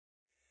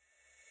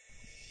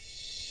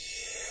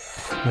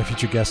My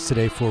featured guest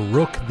today for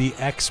Roqe the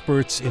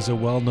Experts is a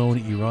well-known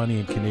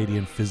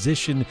Iranian-Canadian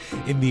physician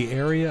in the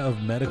area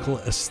of medical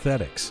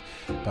aesthetics.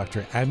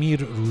 Dr. Amir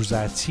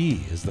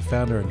Rouzati is the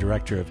founder and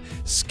director of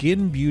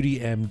Skin Beauty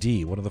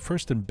MD, one of the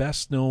first and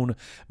best-known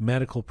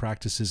medical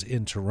practices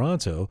in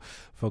Toronto,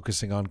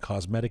 focusing on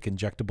cosmetic,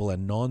 injectable,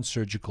 and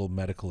non-surgical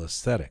medical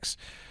aesthetics.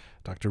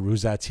 Dr.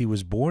 Rouzati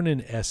was born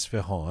in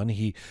Esfahan.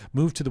 He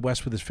moved to the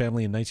West with his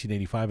family in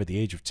 1985 at the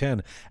age of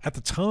 10. At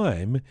the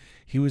time,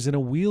 he was in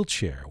a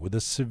wheelchair with a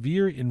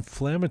severe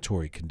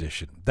inflammatory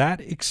condition.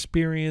 That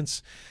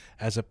experience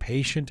as a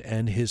patient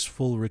and his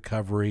full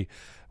recovery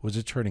was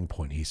a turning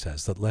point, he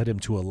says, that led him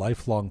to a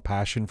lifelong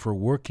passion for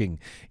working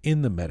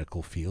in the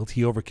medical field.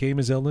 He overcame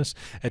his illness,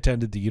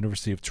 attended the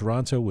University of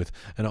Toronto with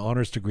an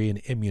honors degree in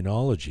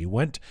immunology,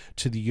 went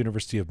to the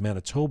University of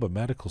Manitoba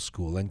Medical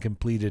School, and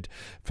completed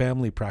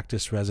family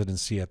practice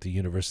residency at the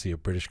University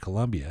of British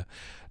Columbia.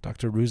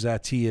 Dr.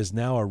 Rouzati is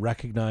now a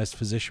recognized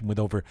physician with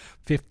over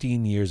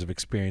 15 years of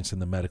experience in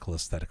the medical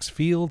aesthetics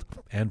field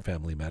and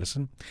family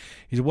medicine.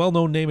 He's a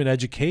well-known name in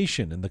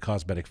education in the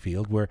cosmetic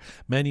field, where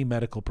many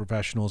medical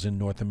professionals in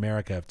North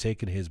America have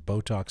taken his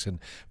Botox and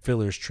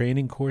fillers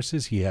training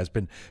courses. He has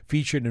been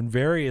featured in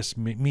various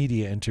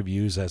media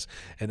interviews as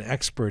an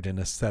expert in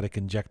aesthetic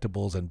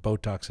injectables and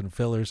Botox and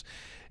fillers.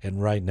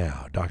 And right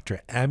now,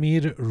 Dr.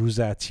 Amir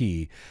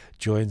Rouzati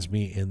joins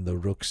me in the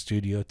Roqe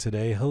studio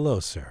today.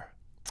 Hello, sir.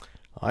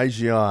 Hi,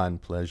 Gian.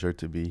 Pleasure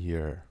to be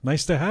here.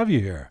 Nice to have you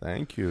here.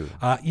 Thank you.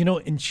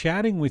 In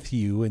chatting with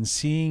you and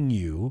seeing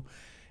you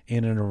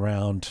in and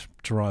around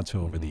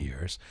Toronto over the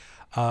years,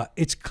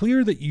 it's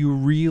clear that you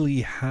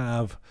really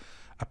have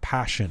a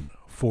passion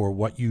for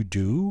what you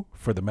do,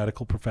 for the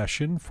medical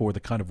profession, for the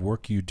kind of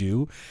work you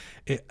do.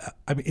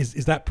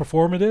 Is that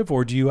performative,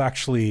 or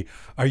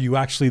are you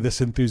actually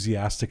this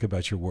enthusiastic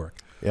about your work?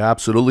 Yeah,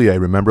 absolutely. I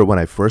remember when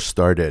I first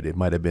started, it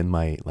might have been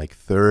my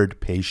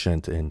third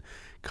patient in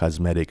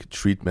cosmetic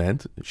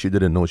treatment. She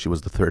didn't know she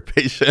was the third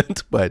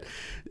patient, but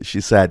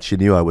she said she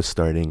knew I was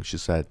starting. She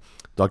said,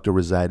 "Dr.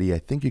 Rouzati, I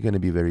think you're going to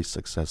be very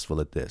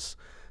successful at this."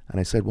 And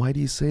I said, "Why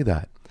do you say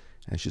that?"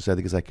 And she said,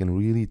 "Because I can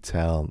really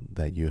tell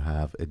that you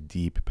have a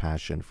deep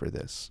passion for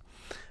this."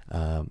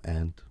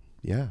 And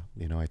yeah,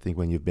 I think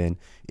when you've been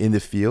in the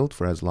field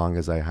for as long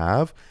as I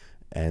have,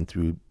 and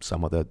through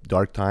some of the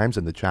dark times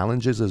and the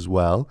challenges as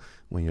well,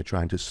 when you're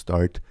trying to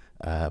start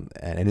an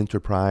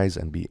enterprise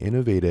and be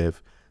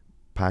innovative,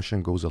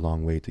 passion goes a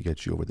long way to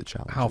get you over the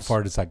challenges. How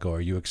far does that go? Are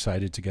you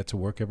excited to get to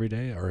work every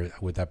day, or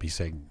would that be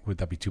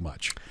too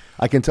much?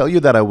 I can tell you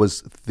that I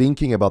was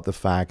thinking about the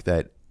fact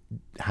that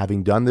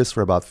having done this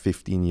for about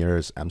 15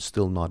 years, I'm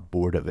still not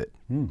bored of it.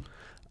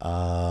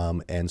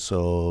 And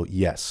so,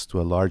 yes,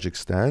 to a large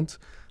extent,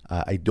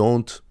 I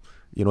don't,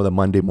 the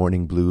Monday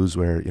morning blues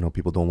where,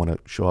 people don't want to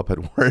show up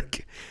at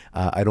work.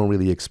 I don't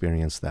really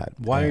experience that.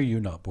 Why are you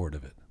not bored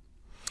of it?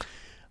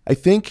 I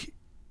think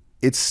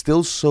it's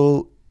still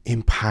so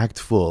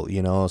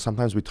impactful.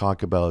 Sometimes we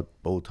talk about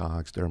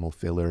Botox, dermal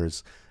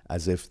fillers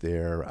as if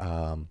they're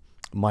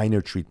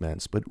minor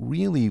treatments, but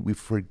really we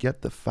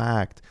forget the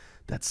fact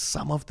that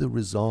some of the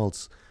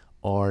results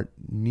are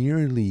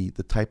nearly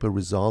the type of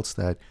results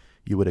that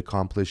you would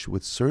accomplish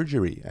with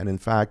surgery. And in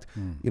fact,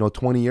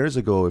 20 years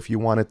ago, if you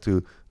wanted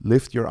to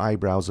lift your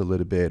eyebrows a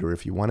little bit, or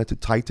if you wanted to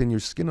tighten your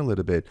skin a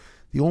little bit,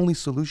 the only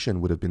solution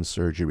would have been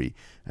surgery.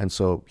 And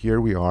so here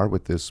we are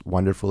with this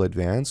wonderful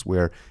advance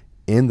where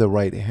in the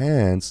right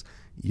hands,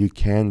 you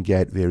can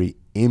get very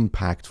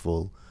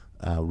impactful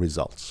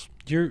results.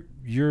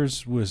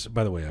 Yours was,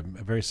 by the way, I'm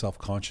very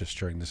self-conscious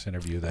during this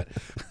interview that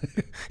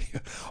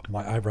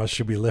my eyebrows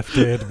should be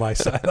lifted. I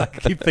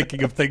keep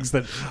thinking of things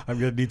that I'm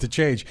going to need to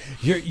change.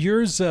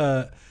 Yours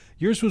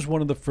was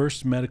one of the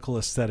first medical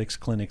aesthetics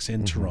clinics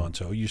in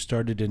Toronto. You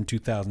started in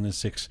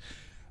 2006,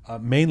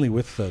 mainly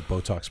with the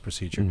Botox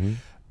procedure.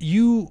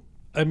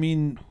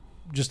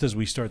 Just as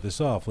we start this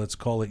off, let's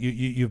call it,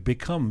 you've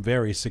become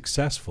very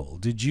successful.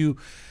 Did you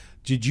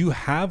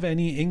have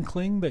any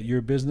inkling that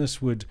your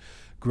business would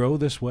grow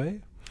this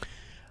way?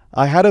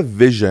 I had a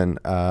vision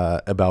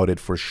about it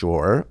for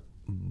sure,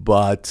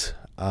 but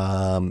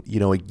I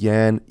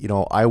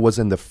was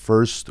in the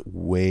first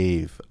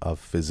wave of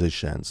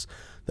physicians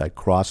that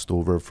crossed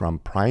over from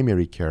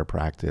primary care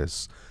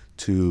practice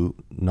to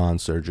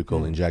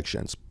non-surgical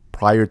injections.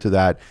 Prior to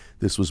that,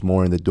 this was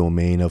more in the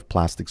domain of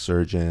plastic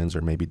surgeons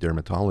or maybe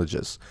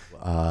dermatologists.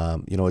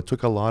 It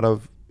took a lot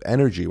of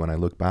energy. When I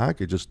look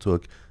back, it just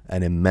took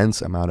an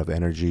immense amount of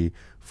energy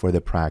for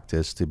the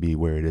practice to be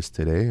where it is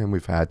today. And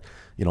we've had,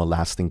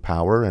 lasting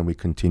power, and we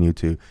continue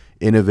to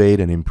innovate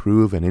and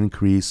improve and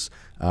increase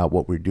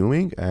what we're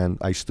doing. And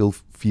I still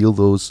feel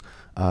those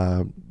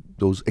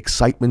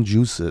excitement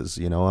juices.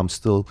 I'm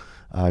still,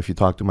 if you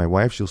talk to my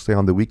wife, she'll say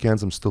on the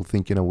weekends, I'm still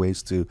thinking of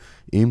ways to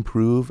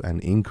improve and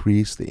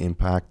increase the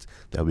impact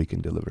that we can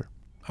deliver.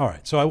 All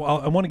right. So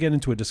I want to get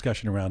into a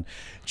discussion around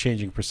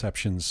changing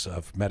perceptions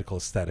of medical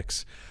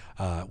aesthetics.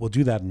 We'll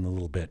do that in a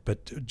little bit.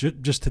 But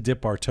just to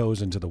dip our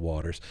toes into the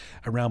waters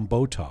around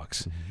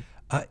Botox,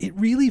 it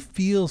really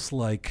feels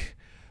like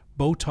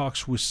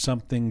Botox was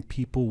something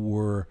people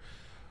were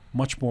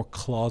much more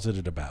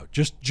closeted about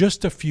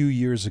just a few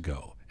years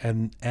ago,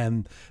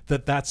 and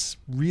that's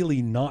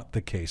really not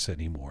the case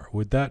anymore.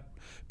 Would that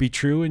be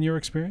true in your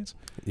experience?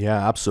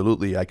 Yeah,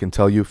 absolutely. I can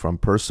tell you from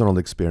personal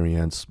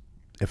experience,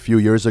 a few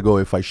years ago,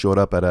 if I showed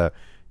up at a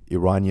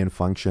Iranian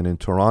function in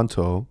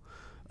Toronto,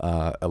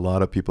 a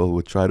lot of people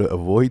would try to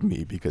avoid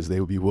me because they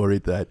would be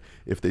worried that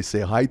if they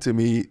say hi to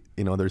me,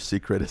 their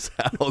secret is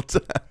out.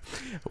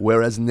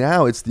 Whereas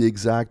now it's the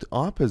exact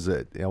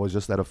opposite. I was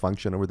just at a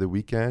function over the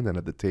weekend, and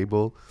at the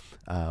table,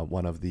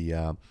 one of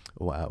the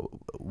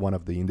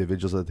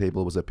individuals at the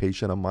table was a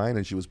patient of mine,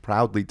 and she was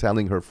proudly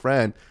telling her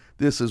friend,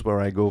 "This is where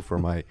I go for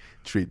my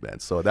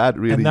treatment." So that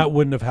really... And that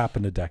wouldn't have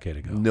happened a decade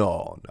ago.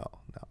 No.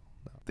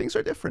 Things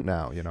are different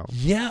now,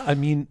 Yeah, I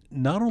mean,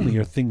 not only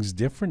are things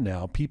different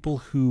now, people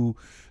who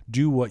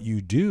do what you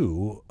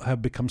do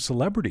have become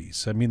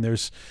celebrities. I mean,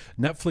 there's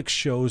Netflix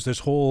shows, there's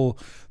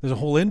a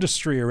whole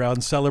industry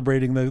around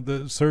celebrating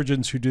the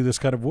surgeons who do this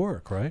kind of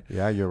work, right?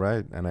 Yeah, you're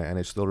right. And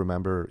I still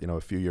remember,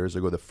 a few years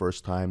ago, the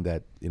first time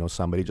that,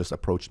 somebody just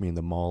approached me in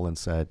the mall and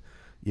said,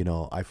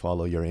 I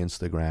follow your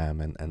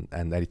Instagram,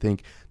 and I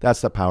think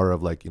that's the power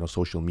of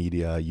social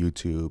media,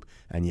 YouTube,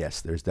 and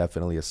yes, there's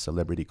definitely a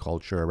celebrity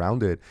culture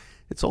around it.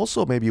 It's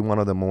also maybe one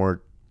of the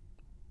more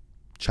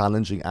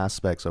challenging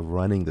aspects of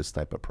running this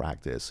type of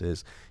practice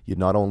is you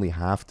not only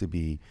have to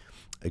be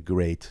a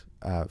great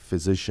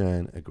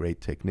physician, a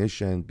great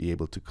technician, be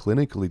able to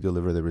clinically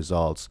deliver the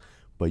results,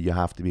 but you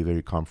have to be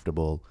very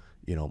comfortable,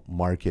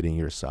 marketing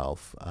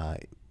yourself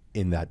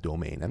in that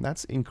domain, and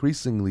that's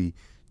increasingly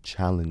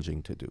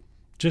challenging to do.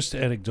 Just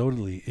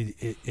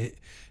anecdotally,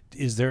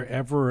 is there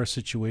ever a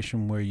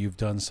situation where you've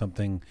done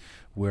something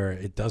where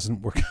it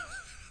doesn't work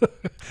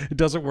it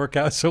doesn't work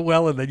out so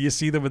well, and then you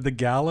see them at the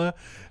gala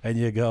and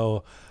you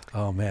go,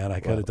 "Oh man, I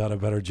could have done a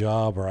better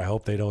job," or "I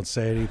hope they don't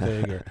say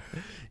anything,"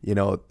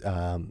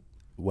 or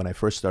when I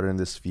first started in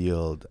this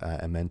field,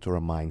 a mentor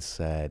of mine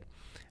said,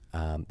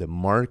 the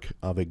mark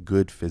of a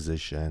good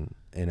physician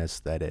in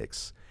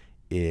aesthetics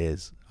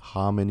is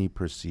how many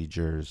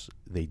procedures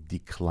they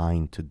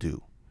decline to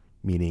do,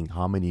 meaning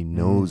how many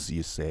no's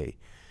you say.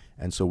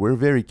 And so we're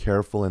very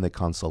careful in the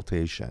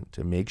consultation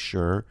to make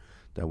sure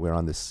that we're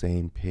on the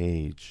same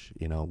page,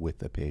 with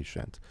the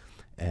patient.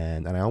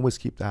 And I always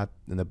keep that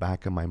in the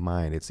back of my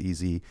mind. It's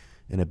easy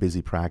in a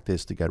busy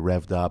practice to get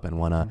revved up and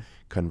want to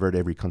convert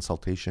every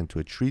consultation to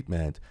a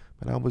treatment.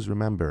 But I always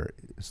remember,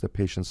 it's the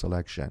patient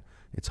selection.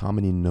 It's how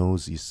many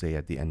no's you say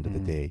at the end of the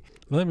day.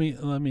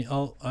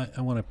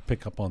 I want to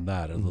pick up on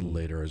that a little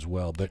later as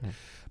well. But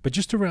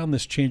just around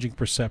this changing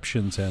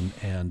perceptions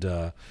and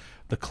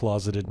the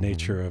closeted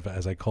nature of,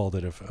 as I called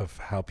it, of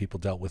how people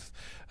dealt with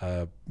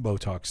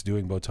Botox,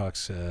 doing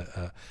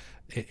Botox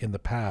in the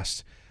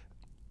past.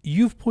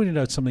 You've pointed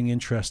out something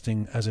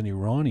interesting as an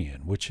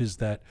Iranian, which is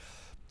that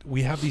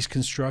we have these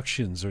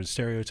constructions or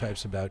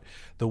stereotypes about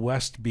the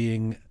West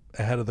being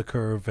ahead of the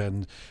curve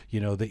and,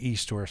 the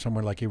East or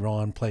somewhere like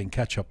Iran playing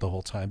catch up the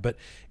whole time. But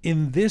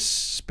in this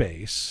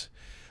space,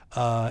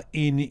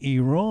 in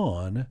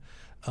Iran,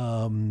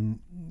 2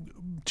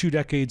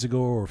 decades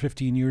ago or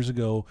 15 years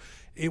ago,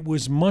 it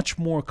was much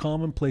more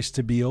commonplace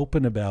to be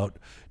open about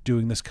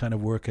doing this kind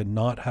of work and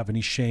not have any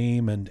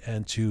shame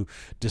and to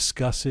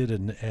discuss it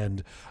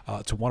and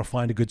to want to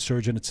find a good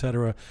surgeon,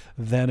 etc.,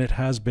 than it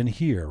has been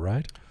here,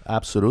 right?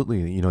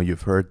 Absolutely.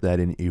 You've heard that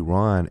in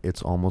Iran,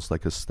 it's almost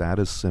like a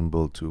status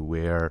symbol to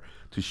wear,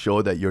 to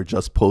show that you're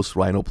just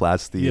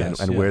post-rhinoplasty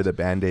and wear the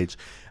bandage.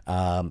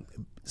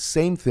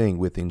 Same thing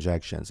with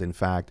injections. In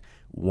fact,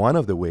 one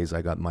of the ways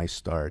I got my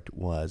start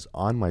was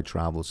on my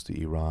travels to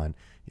Iran,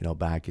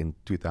 back in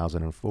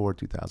 2004,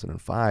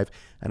 2005,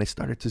 and I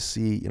started to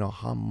see,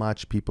 how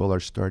much people are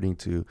starting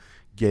to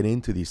get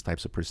into these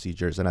types of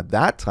procedures. And at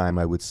that time,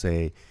 I would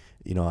say,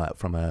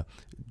 from a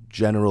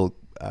general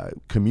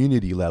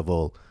community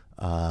level,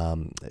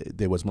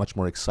 there was much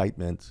more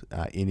excitement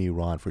in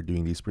Iran for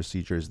doing these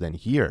procedures than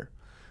here.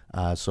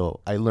 So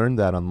I learned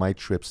that on my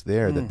trips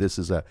there, that this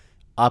is a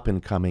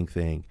up-and-coming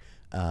thing.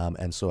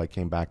 And so I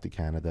came back to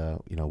Canada,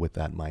 with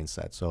that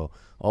mindset. So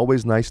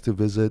always nice to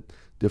visit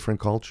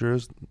different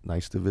cultures,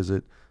 nice to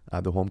visit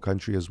the home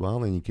country as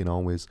well. And you can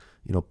always,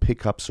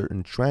 pick up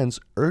certain trends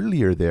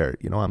earlier there.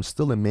 I'm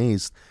still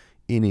amazed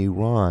in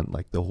Iran,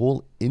 like the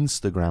whole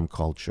Instagram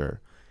culture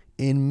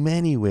in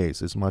many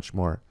ways is much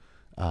more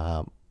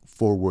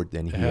forward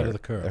than here. Ahead of the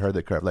curve. Ahead of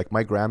the curve. Like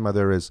my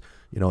grandmother is,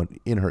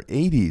 in her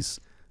 80s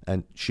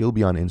and she'll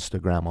be on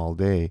Instagram all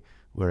day.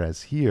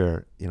 Whereas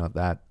here,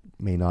 that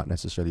may not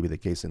necessarily be the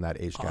case in that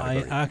age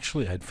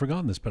category. I'd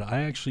forgotten this, but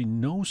I actually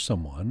know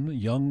someone,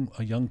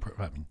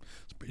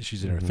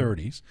 she's in her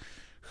 30s,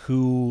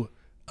 who,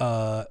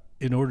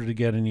 in order to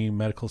get any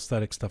medical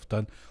aesthetic stuff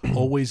done,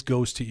 always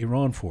goes to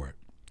Iran for it.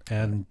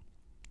 And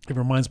It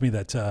reminds me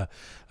that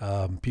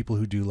people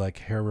who do like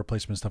hair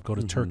replacement stuff go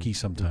to Turkey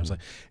sometimes.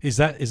 Like, is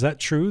that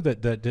true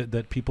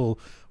that people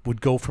would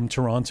go from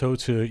Toronto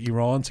to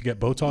Iran to get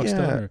Botox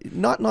done?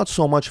 Or? Not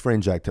so much for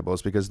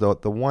injectables, because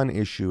the one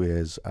issue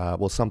is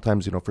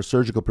sometimes for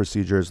surgical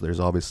procedures there's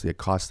obviously a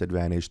cost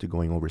advantage to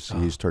going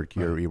overseas,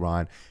 Turkey or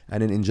Iran,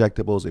 and in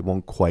injectables it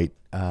won't quite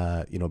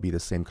be the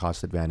same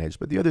cost advantage.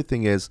 But the other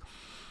thing is,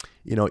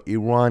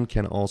 Iran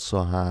can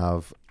also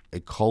have a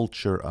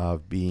culture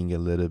of being a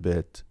little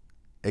bit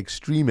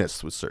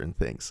extremist with certain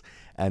things,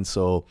 and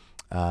so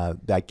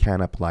that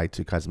can apply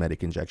to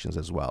cosmetic injections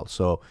as well.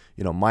 So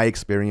my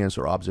experience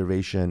or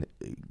observation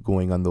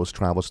going on those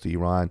travels to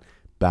Iran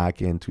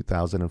back in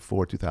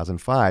 2004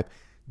 2005,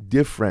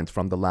 different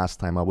from the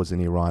last time I was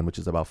in Iran, which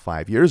is about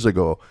 5 years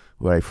ago,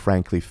 where I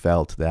frankly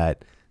felt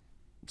that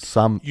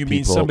you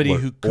mean somebody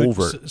who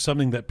could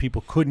something that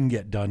people couldn't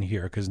get done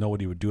here because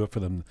nobody would do it for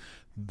them,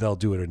 they'll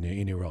do it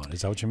in Iran.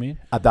 Is that what you mean?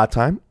 At that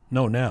time?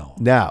 No,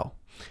 now.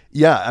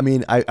 Yeah, I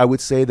mean, I would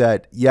say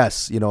that,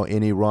 yes,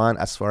 in Iran,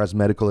 as far as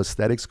medical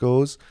aesthetics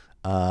goes,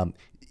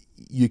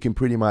 you can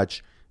pretty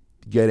much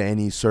get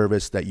any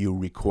service that you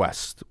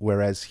request.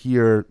 Whereas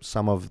here,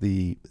 some of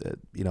the,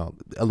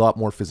 a lot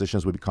more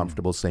physicians would be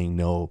comfortable saying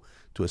no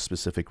to a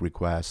specific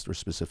request or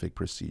specific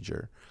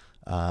procedure.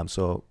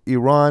 So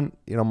Iran,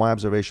 my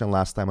observation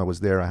last time I was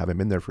there, I haven't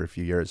been there for a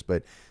few years,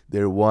 but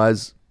there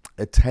was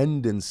a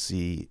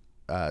tendency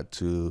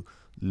to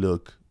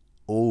look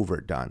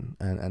overdone,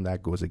 and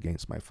that goes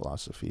against my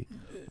philosophy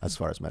as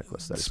far as medical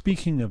aesthetics.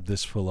 Speaking of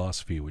this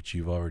philosophy, which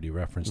you've already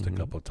referenced a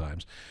couple of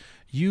times,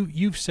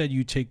 you've said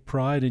you take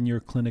pride in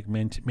your clinic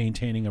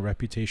maintaining a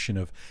reputation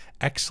of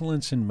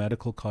excellence in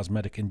medical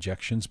cosmetic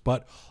injections,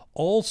 but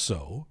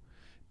also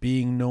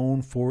being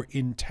known for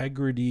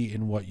integrity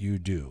in what you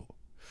do.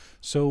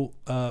 So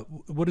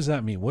what does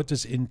that mean? What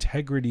does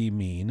integrity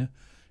mean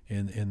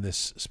in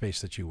this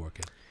space that you work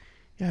in?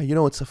 Yeah,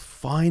 it's a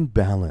fine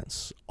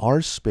balance.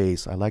 Our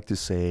space, I like to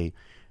say,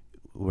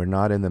 we're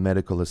not in the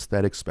medical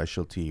aesthetic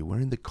specialty. We're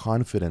in the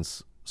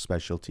confidence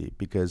specialty,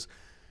 because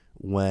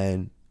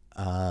when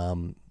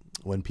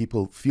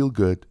people feel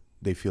good,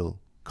 they feel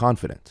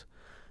confident.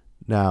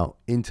 Now,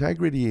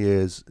 integrity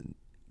is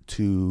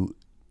to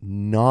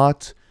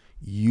not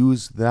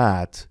use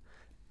that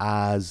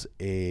as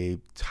a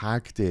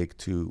tactic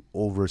to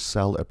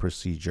oversell a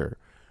procedure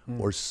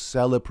or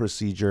sell a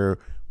procedure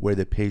where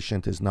the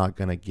patient is not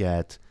going to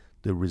get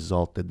the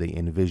result that they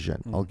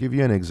envision. I'll give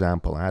you an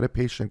example. I had a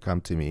patient come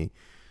to me.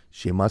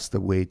 She must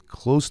have weighed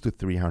close to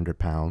 300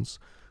 pounds,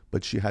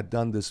 but she had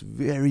done this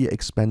very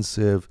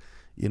expensive,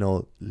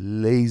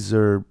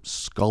 laser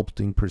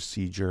sculpting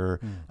procedure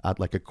at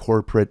like a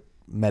corporate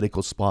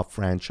medical spa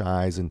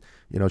franchise, and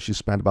she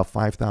spent about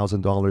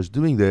 $5,000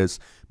 doing this.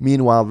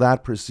 Meanwhile,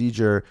 that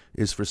procedure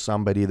is for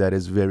somebody that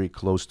is very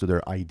close to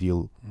their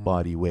ideal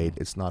body weight.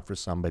 It's not for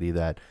somebody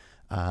that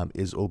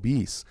is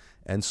obese.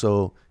 And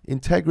so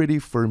integrity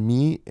for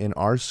me in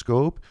our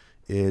scope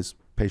is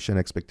patient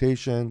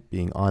expectation,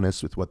 being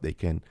honest with what they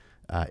can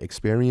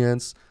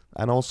experience,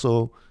 and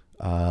also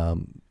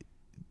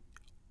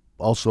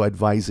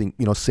advising,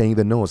 saying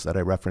the no's that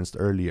I referenced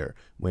earlier.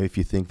 Where if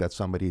you think that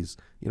somebody's,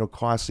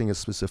 crossing a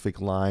specific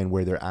line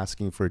where they're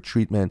asking for a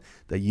treatment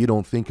that you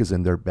don't think is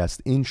in their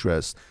best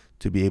interest,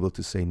 to be able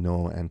to say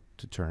no and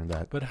to turn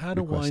that. But how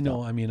do I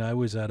know? I mean, I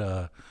was at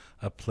a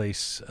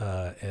place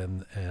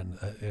and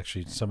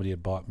actually somebody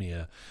had bought me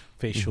a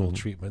facial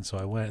treatment, so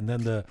I went, and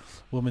then the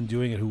woman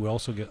doing it, who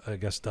also I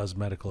guess does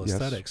medical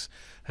aesthetics,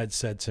 had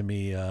said to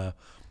me, I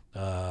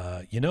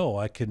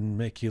can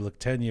make you look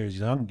 10 years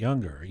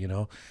younger,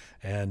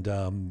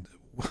 and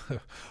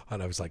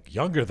and I was like,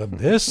 younger than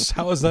this?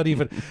 How is that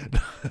even?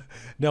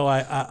 No,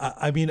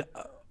 I mean,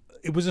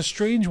 it was a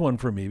strange one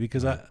for me,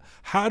 because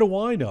how do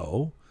I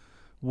know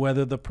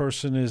whether the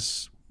person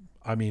is,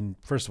 I mean,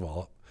 first of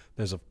all,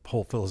 there's a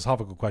whole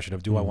philosophical question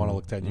of, do I want to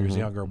look 10 years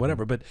younger or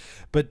whatever,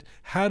 but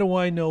how do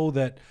I know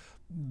that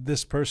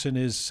this person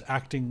is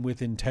acting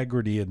with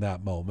integrity in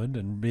that moment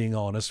and being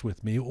honest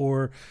with me?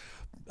 Or,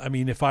 I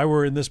mean, if I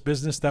were in this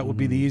business, that would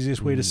be the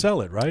easiest way to sell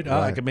it, right?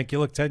 I can make you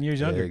look 10 years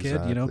younger,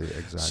 kid,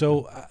 Exactly.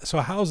 So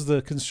how's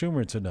the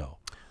consumer to know?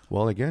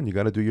 Well, again, you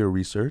got to do your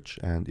research,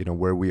 and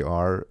where we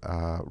are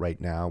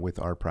right now with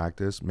our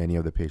practice, many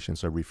of the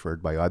patients are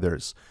referred by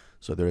others.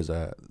 So there's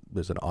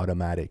an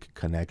automatic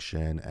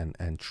connection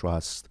and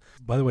trust.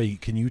 By the way,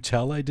 can you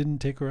tell I didn't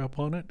take her up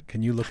on it?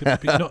 Can you look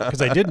at people? No,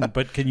 because I didn't.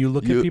 But can you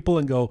look at people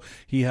and go,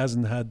 he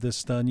hasn't had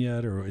this done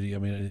yet, or I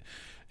mean,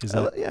 is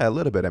that? Yeah, a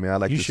little bit. I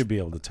mean, you should be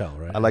able to tell,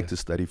 right? I like to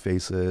study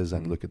faces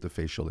and look at the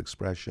facial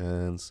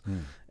expressions,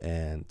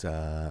 and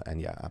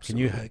yeah,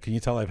 absolutely. Can you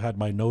tell I've had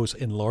my nose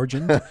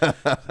enlarged?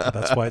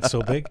 That's why it's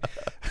so big.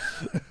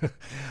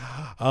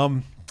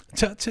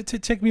 To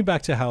take me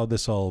back to how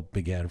this all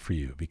began for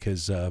you,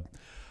 because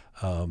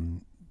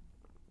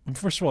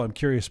first of all, I'm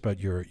curious about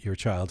your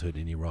childhood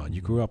in Iran.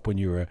 You grew up when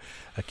you were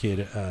a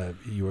kid.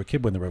 You were a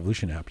kid when the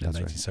revolution happened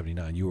in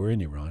 1979. Right. You were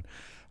in Iran.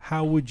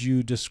 How would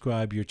you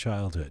describe your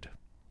childhood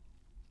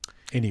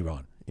in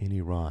Iran? In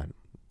Iran,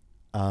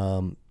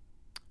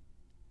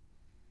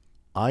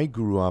 I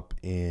grew up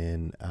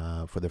in,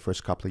 for the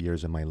first couple of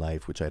years of my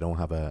life, which I don't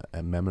have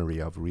a memory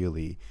of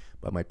really,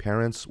 but my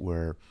parents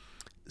were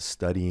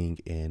studying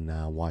in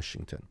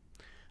Washington.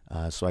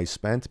 So I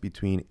spent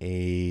between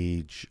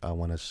age, I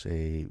want to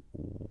say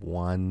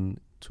 1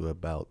 to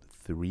about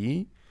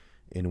 3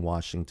 in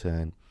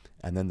Washington.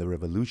 And then the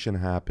revolution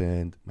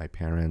happened. My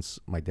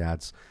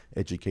dad's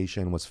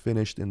education was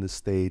finished in the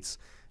States.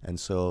 And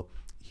so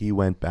he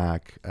went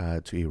back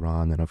to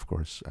Iran. And of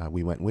course,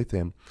 we went with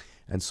him.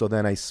 And so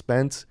then I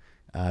spent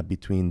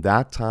between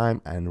that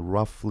time and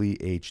roughly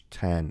age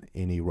 10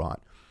 in Iran.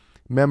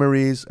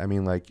 Memories, I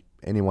mean, like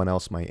anyone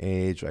else my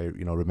age, I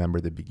remember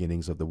the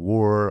beginnings of the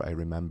war. I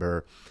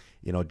remember,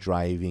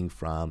 driving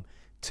from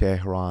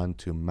Tehran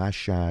to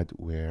Mashhad,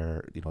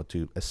 where,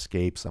 to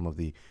escape some of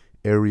the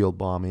aerial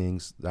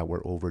bombings that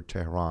were over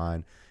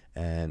Tehran.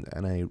 And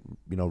I,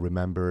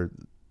 remember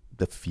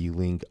the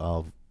feeling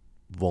of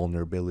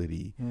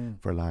vulnerability,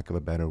 for lack of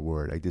a better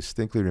word. I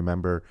distinctly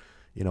remember,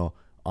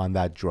 on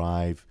that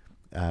drive,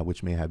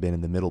 which may have been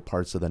in the middle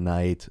parts of the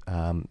night,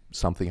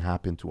 something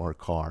happened to our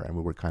car and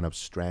we were kind of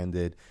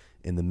stranded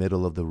in the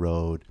middle of the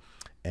road.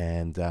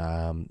 And,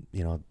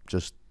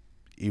 just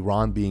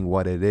Iran being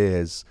what it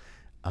is,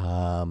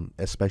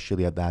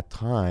 especially at that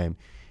time,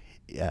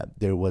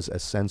 there was a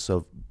sense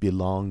of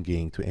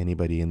belonging to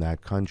anybody in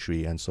that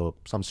country. And so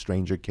some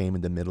stranger came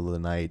in the middle of the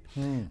night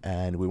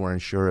and we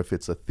weren't sure if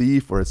it's a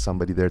thief or it's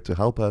somebody there to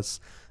help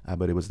us.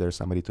 But it was there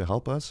somebody to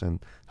help us and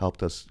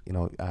helped us,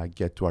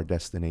 get to our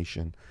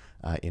destination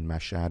in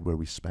Mashhad, where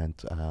we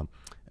spent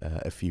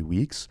a few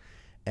weeks.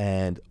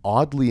 And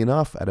oddly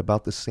enough, at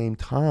about the same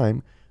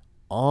time,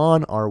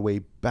 on our way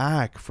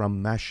back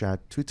from Mashhad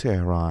to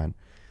Tehran,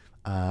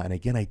 and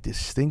again, I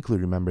distinctly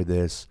remember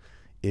this,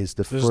 is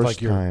the This first is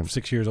like you're time.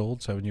 6 years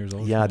old, 7 years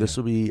old? Yeah, this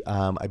will be,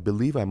 I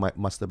believe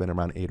must have been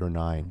around 8 or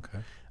 9.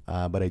 Okay.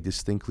 But I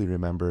distinctly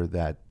remember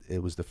that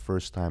it was the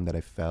first time that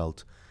I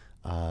felt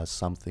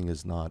something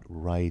is not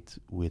right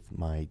with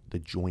the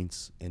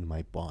joints in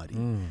my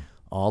body.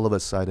 All of a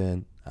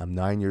sudden, I'm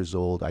 9 years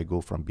old. I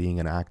go from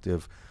being an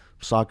active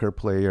soccer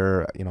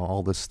player,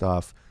 all this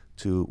stuff,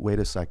 to wait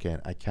a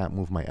second, I can't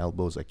move my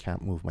elbows, I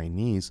can't move my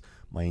knees.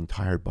 My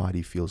entire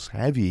body feels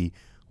heavy.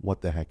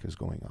 What the heck is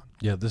going on?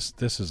 Yeah,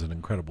 this is an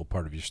incredible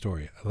part of your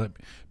story.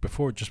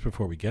 Before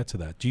we get to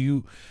that, do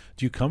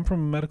you come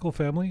from a medical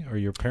family? Or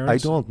your parents?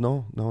 I don't.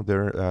 No,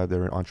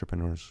 they're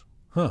entrepreneurs.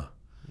 Huh.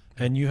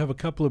 And you have a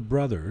couple of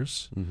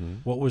brothers. Mm-hmm.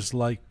 What was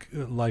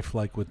life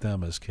like with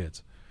them as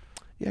kids?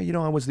 Yeah,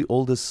 I was the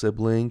oldest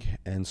sibling,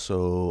 and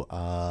so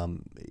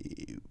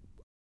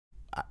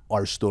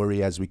our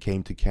story as we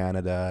came to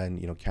Canada,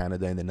 and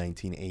Canada in the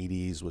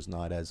 1980s was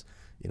not as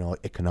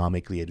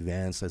economically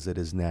advanced as it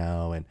is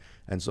now, and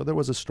so there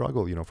was a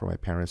struggle for my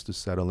parents to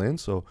settle in.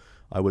 So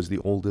I was the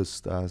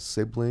oldest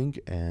sibling,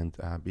 and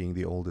being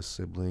the oldest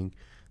sibling,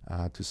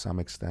 to some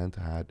extent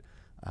had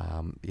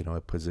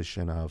a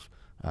position of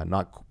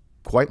not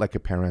quite like a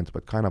parent,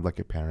 but kind of like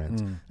a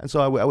parent. And so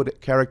I would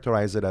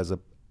characterize it as a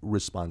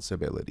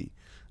responsibility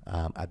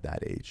at that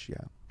age.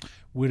 Yeah.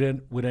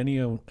 Would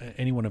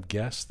anyone have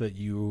guessed that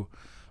you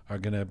are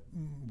going to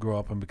grow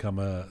up and become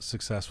a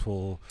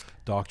successful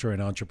doctor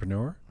and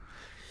entrepreneur?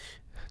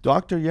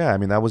 Doctor, yeah. I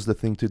mean, that was the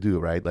thing to do,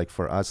 right? Like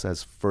for us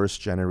as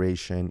first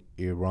generation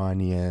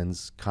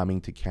Iranians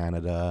coming to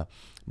Canada,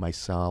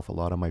 myself, a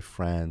lot of my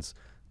friends,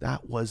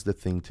 that was the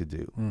thing to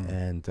do.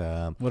 And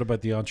what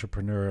about the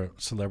entrepreneur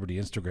celebrity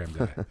Instagram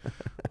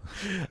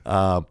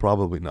guy?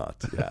 Probably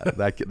not.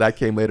 Yeah, that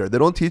came later. They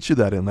don't teach you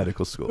that in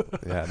medical school.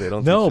 Yeah, they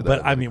don't. No, teach you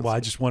that but I mean, I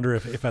just wonder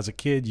if as a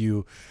kid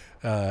you,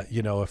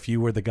 if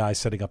you were the guy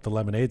setting up the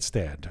lemonade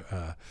stand,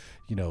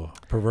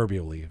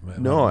 proverbially.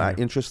 No,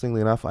 interestingly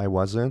enough, I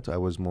wasn't. I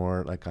was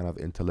more like kind of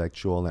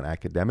intellectual and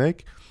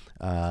academic.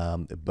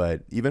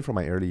 But even from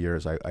my early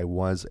years, I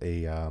was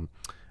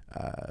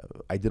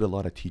I did a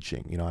lot of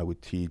teaching. I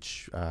would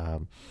teach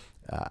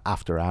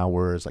after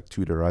hours, like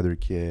tutor other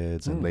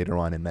kids. And later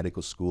on in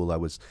medical school, I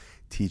was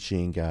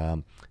teaching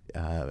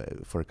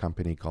for a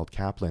company called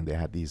Kaplan. They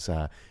had these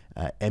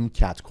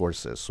MCAT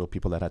courses. So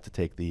people that had to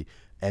take the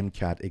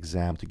MCAT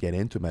exam to get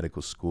into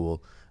medical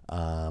school,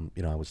 I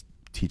was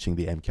teaching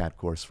the MCAT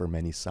course for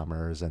many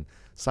summers. And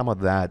some of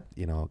that,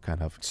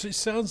 kind of... So it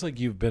sounds like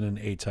you've been an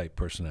A-type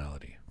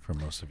personality for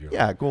most of your life.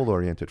 Yeah,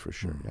 goal-oriented for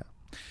sure, yeah.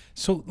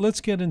 So let's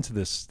get into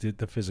the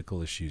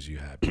physical issues you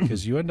had,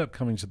 because you end up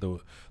coming to the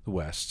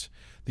West,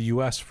 the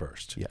U.S.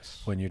 first,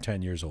 yes, when you're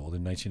 10 years old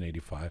in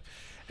 1985,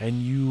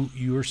 and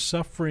you're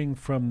suffering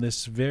from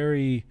this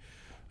very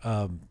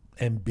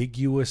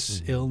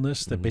ambiguous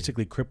illness that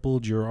basically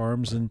crippled your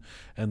arms and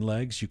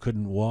legs. You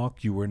couldn't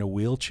walk. You were in a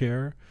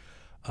wheelchair.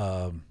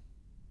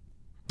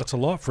 That's a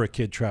lot for a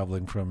kid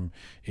traveling from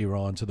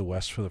Iran to the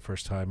West for the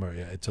first time,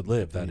 or to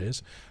live, that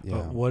is.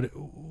 Yeah.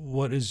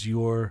 What is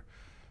your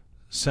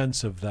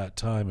sense of that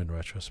time in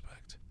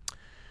retrospect?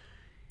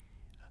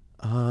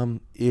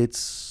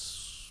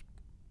 It's,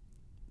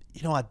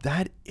 at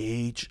that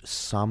age,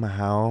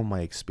 somehow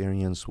my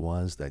experience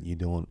was that you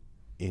don't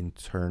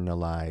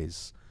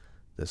internalize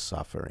the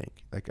suffering.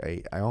 Like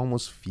I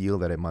almost feel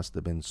that it must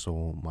have been so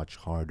much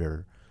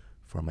harder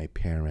for my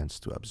parents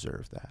to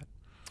observe that.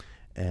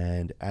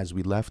 And as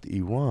we left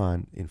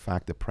Iran, in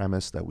fact, the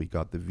premise that we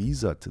got the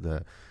visa to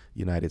the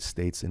United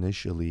States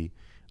initially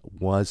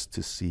was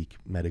to seek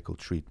medical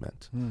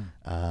treatment.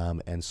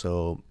 And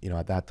so,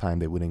 at that time,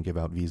 they wouldn't give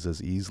out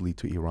visas easily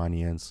to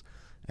Iranians.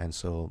 And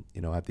so,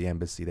 at the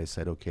embassy, they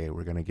said, okay,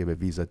 we're going to give a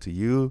visa to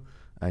you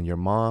and your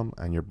mom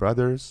and your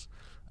brothers,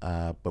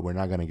 but we're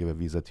not going to give a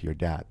visa to your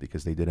dad,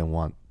 because they didn't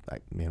want,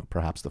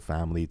 perhaps the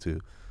family to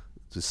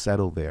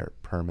settle there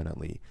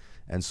permanently.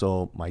 And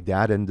so my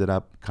dad ended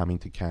up coming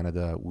to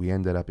Canada. We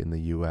ended up in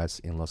the U.S.,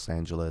 in Los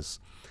Angeles.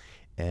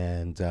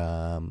 And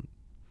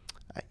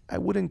I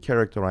wouldn't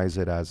characterize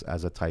it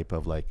as a type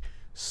of like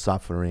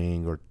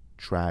suffering or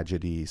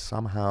tragedy.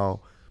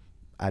 Somehow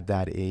at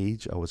that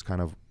age, I was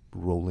kind of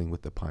rolling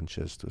with the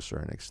punches to a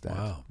certain extent.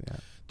 Wow. Yeah.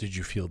 Did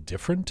you feel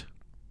different?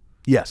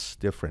 Yes,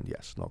 different.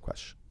 Yes, no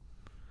question.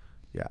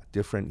 Yeah,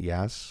 different.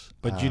 Yes.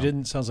 But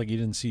sounds like you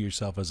didn't see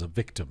yourself as a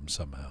victim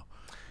somehow.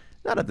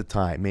 Not at the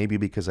time. Maybe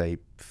because I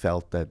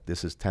felt that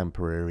this is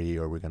temporary,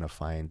 or we're going to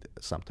find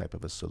some type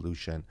of a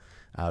solution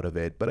out of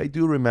it. But I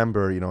do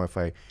remember, if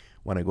I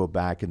want to go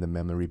back in the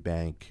memory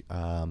bank,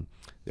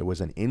 there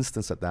was an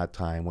instance at that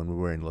time when we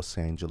were in Los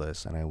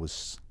Angeles, and I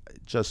was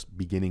just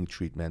beginning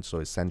treatment. So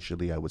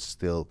essentially I was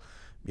still,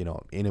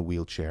 in a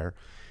wheelchair.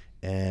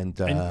 And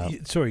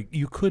sorry,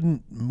 you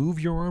couldn't move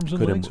your arms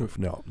and legs? Move.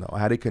 No. I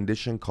had a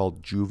condition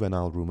called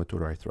juvenile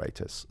rheumatoid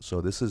arthritis.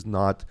 So this is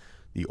not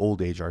the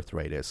old age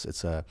arthritis.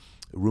 It's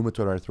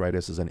rheumatoid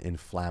arthritis is an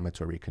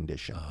inflammatory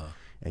condition.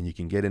 And you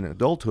can get it in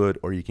adulthood,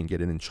 or you can get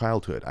it in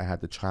childhood. I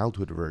had the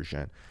childhood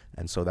version.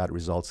 And so that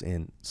results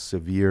in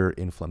severe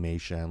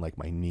inflammation. Like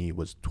my knee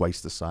was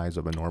twice the size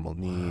of a normal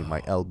knee,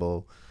 my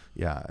elbow.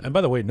 Yeah. And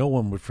by the way, no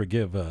one would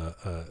forgive a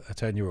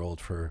 10-year-old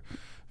for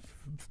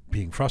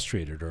being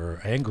frustrated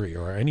or angry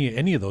or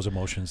any of those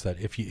emotions, that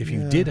if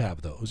you did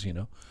have those,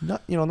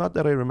 Not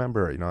that I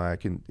remember. I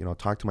can,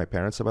 talk to my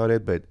parents about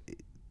it, but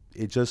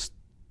it just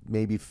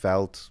maybe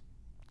felt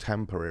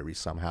temporary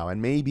somehow.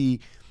 And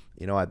maybe,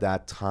 at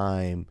that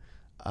time,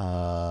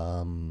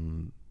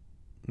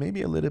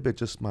 maybe a little bit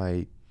just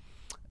my,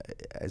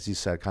 as you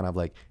said, kind of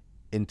like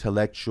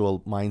intellectual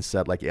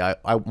mindset. Like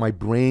my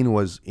brain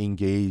was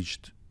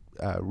engaged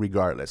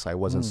regardless. I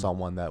wasn't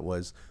someone that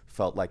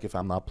felt like if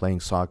I'm not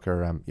playing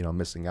soccer, I'm,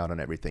 missing out on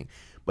everything.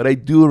 But I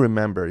do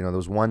remember, there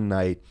was one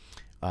night,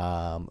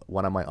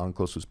 one of my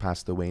uncles who's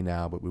passed away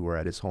now, but we were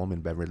at his home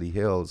in Beverly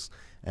Hills,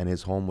 and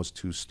his home was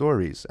 2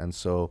 stories. And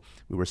so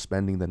we were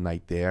spending the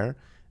night there,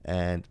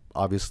 and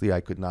obviously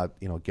I could not,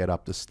 get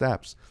up the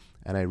steps.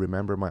 And I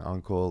remember my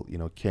uncle,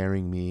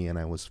 carrying me, and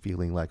I was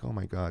feeling like, oh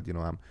my God,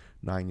 I'm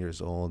 9 years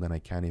old and I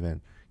can't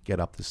even get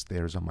up the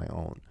stairs on my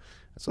own.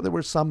 So there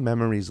were some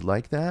memories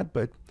like that,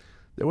 but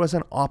there was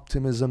an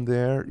optimism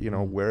there,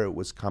 where it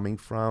was coming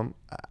from,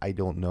 I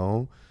don't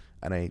know.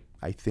 And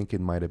I think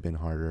it must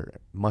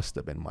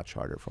have been much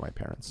harder for my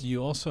parents.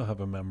 You also have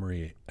a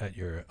memory at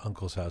your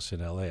uncle's house in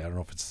LA. I don't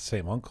know if it's the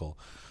same uncle,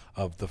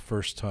 of the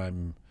first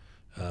time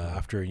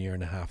after a year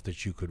and a half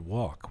that you could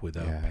walk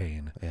without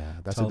pain. Yeah,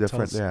 that's a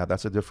different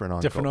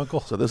uncle. Different uncle?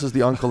 So this is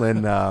the uncle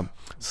in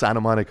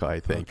Santa Monica, I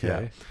think.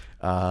 Okay.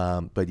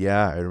 Yeah. But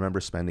yeah, I remember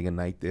spending a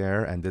night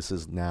there, and this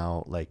is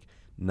now like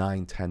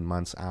 9-10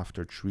 months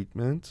after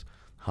treatment,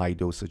 high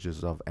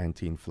dosages of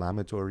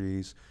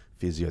anti-inflammatories,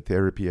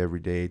 physiotherapy every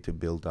day to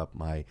build up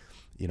my,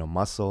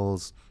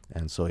 muscles.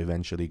 And so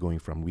eventually going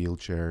from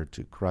wheelchair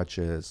to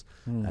crutches,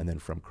 and then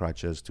from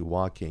crutches to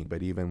walking.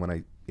 But even when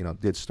I,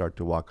 did start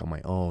to walk on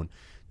my own,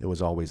 there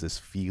was always this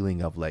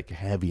feeling of like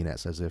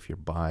heaviness, as if your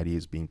body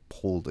is being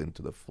pulled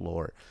into the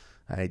floor.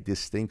 And I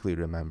distinctly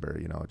remember,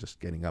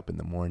 just getting up in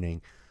the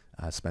morning,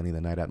 spending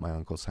the night at my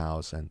uncle's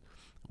house, and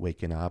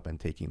waking up and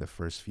taking the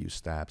first few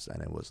steps.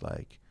 And it was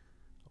like,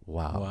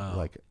 wow.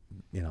 Like,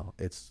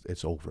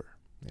 it's over.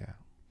 Yeah.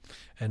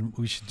 And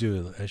we should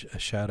do a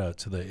shout out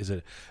to is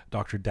it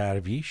Dr.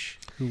 Darvish,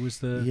 who was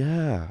the...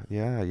 Yeah.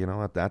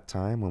 At that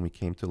time when we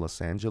came to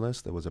Los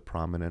Angeles, there was a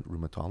prominent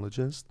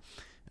rheumatologist.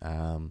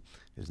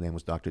 His name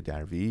was Dr.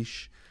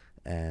 Darvish.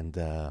 And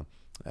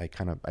I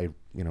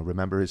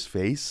remember his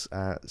face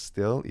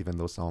still, even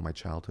though some of my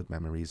childhood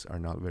memories are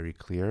not very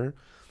clear.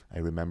 I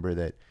remember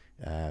that,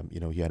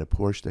 he had a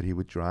Porsche that he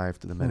would drive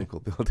to the medical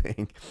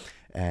building,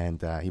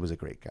 and he was a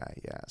great guy.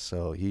 Yeah.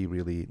 So he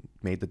really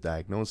made the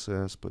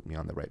diagnosis, put me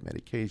on the right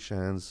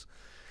medications.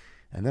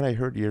 And then I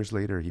heard years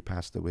later he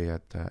passed away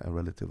at a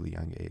relatively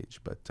young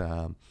age. But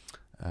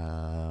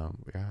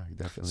he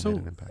definitely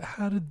made an impact.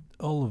 How did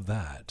all of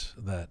that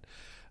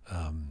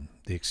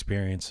the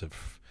experience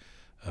of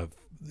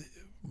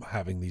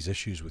having these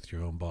issues with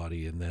your own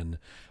body, and then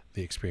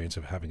the experience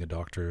of having a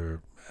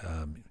doctor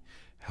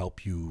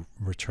help you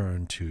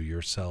return to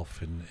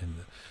yourself and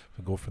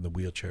go from the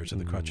wheelchair to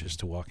the crutches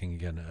to walking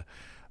again,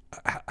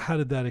 how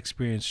did that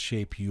experience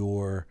shape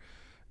your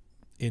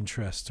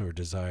interest or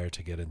desire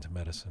to get into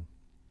medicine?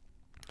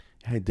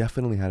 It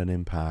definitely had an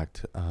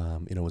impact.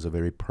 It was a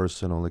very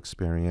personal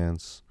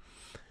experience.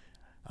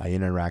 I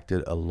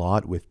interacted a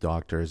lot with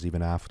doctors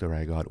even after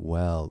I got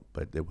well,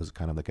 but it was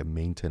kind of like a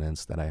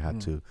maintenance that I had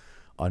to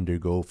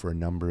undergo for a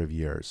number of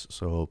years.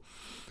 So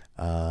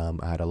I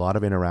had a lot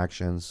of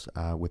interactions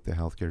with the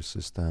healthcare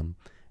system,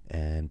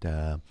 and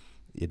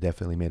it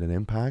definitely made an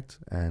impact.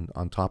 And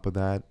on top of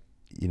that,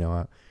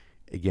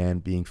 again,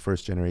 being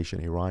first generation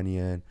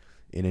Iranian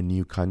in a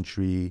new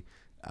country,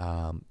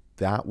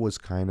 that was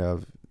kind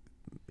of,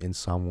 in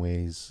some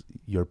ways,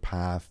 your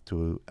path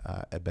to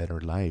a better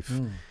life.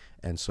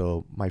 And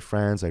so my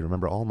friends, I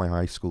remember all my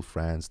high school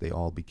friends, they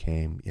all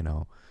became,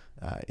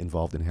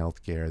 involved in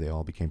healthcare. They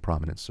all became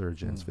prominent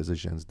surgeons,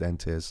 physicians,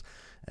 dentists.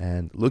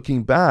 And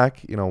looking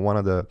back, one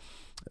of the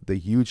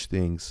huge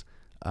things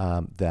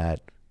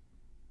that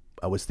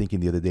I was thinking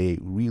the other day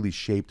really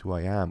shaped who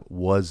I am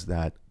was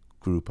that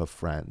group of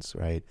friends,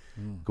 right?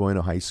 Going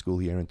to high school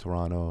here in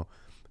Toronto,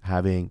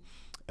 having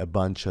a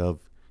bunch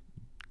of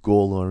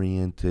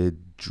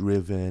goal-oriented,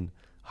 driven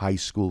high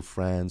school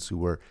friends who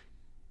were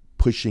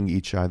pushing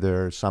each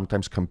other,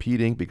 sometimes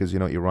competing, because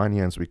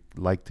Iranians, we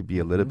like to be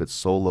a little bit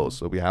solo,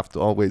 so we have to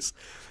always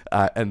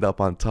end up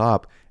on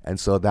top. And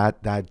so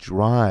that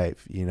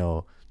drive,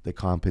 the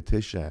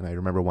competition. I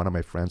remember one of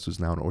my friends who's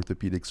now an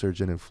orthopedic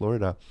surgeon in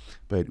Florida,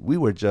 but we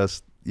were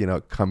just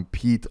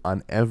compete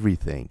on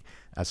everything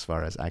as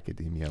far as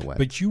academia went.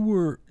 But you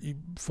were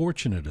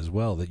fortunate as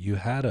well that you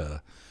had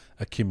a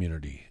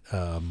community.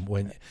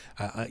 When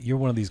you're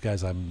one of these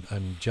guys I'm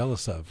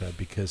jealous of,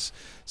 because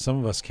some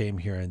of us came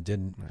here and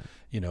didn't,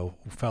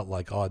 felt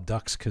like odd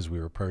ducks because we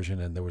were Persian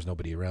and there was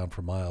nobody around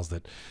for miles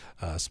that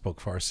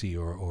spoke Farsi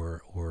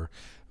or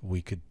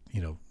we could,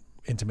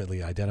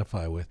 intimately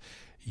identify with.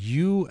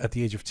 You, at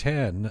the age of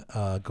 10,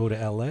 go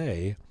to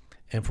LA,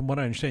 and from what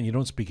I understand, you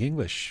don't speak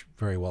English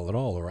very well at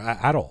all, or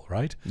at all,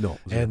 right? No.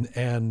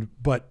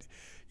 But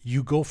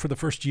you go for the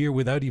first year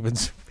without even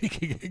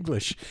speaking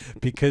English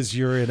because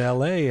you're in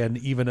LA, and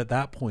even at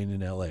that point in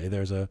LA,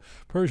 there's a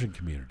Persian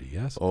community,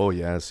 yes? Oh,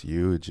 yes,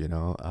 huge,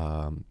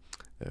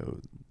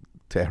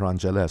 Tehran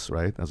jealous,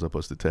 right? As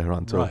opposed to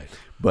Tehran too. Right.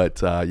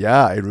 But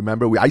I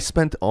remember I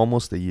spent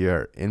almost a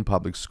year in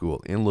public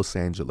school in Los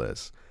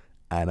Angeles,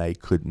 and I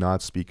could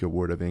not speak a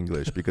word of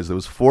English because there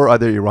was 4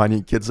 other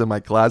Iranian kids in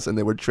my class and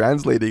they were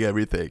translating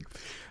everything.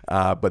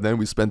 But then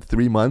we spent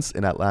 3 months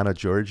in Atlanta,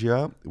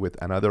 Georgia with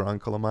another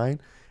uncle of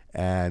mine.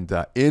 And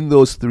in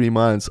those 3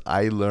 months,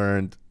 I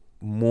learned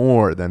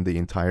more than the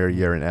entire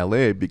year in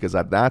LA, because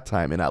at that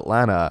time in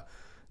Atlanta,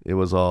 it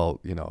was all,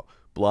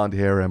 blonde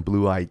hair and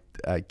blue-eyed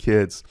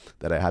kids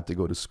that I had to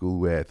go to school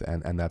with.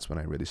 And that's when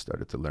I really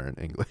started to learn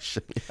English.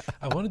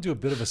 I want to do a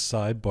bit of a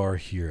sidebar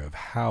here of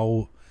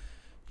how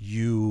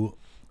you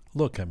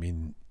look. I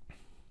mean,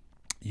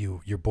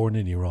 you're born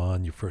in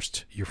Iran.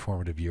 Your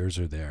formative years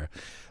are there.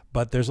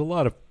 But there's a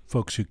lot of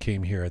folks who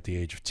came here at the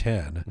age of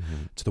 10,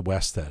 to the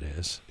West, that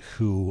is,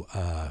 who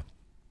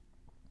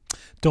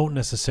don't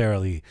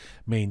necessarily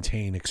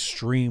maintain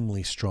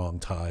extremely strong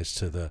ties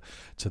to the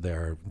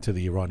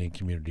Iranian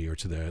community or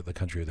to the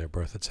country of their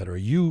birth, etc.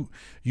 You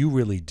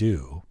really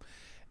do.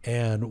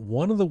 And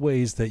one of the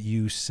ways that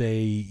you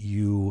say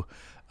you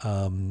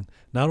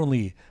not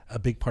only a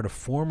big part of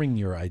forming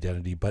your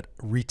identity, but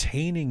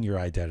retaining your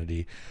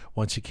identity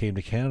once you came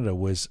to Canada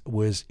was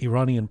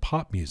Iranian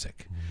pop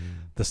music,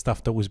 the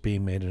stuff that was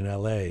being made in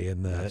LA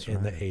in the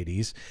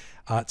 80s.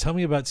 Tell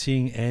me about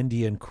seeing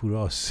Andy and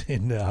Kuros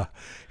in the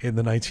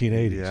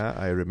 1980s. Yeah,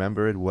 I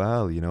remember it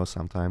well.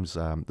 Sometimes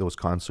those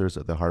concerts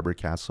at the Harbor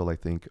Castle, I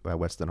think,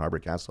 Weston Harbor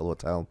Castle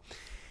Hotel.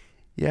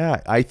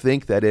 Yeah, I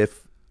think that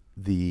if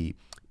the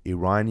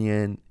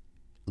Iranian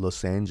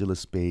Los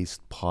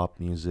Angeles-based pop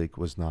music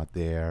was not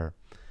there,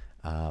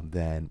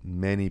 then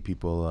many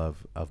people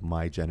of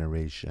my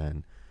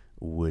generation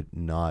would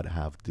not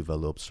have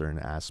developed certain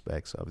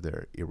aspects of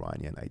their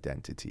Iranian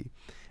identity,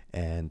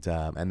 and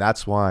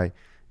that's why,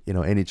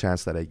 any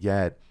chance that I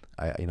get,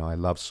 I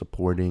love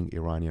supporting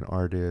Iranian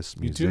artists,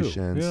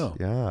 musicians. You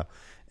do, yeah.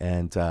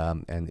 And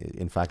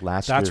in fact,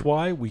 last year... That's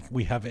why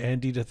we have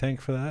Andy to thank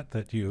for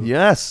that you...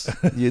 Yes,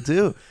 you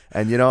do.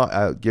 And,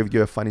 I'll give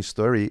you a funny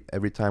story.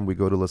 Every time we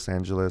go to Los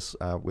Angeles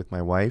with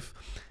my wife,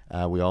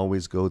 we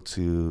always go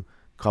to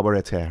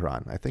Cabaret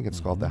Tehran. I think it's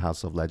called the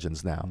House of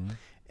Legends now.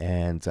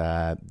 And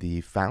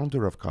the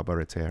founder of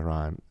Cabaret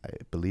Tehran, I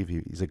believe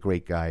he's a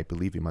great guy. I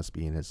believe he must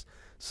be in his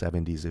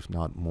 70s, if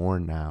not more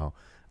now.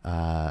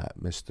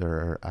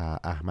 Mr.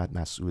 Ahmad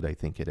Masood, I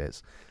think it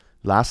is.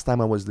 Last time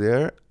I was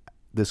there,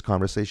 this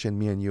conversation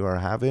me and you are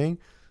having,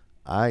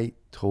 I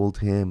told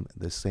him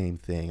the same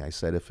thing. I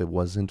said, if it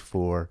wasn't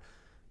for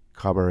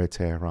Cabaret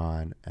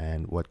Tehran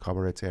and what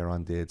Cabaret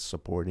Tehran did,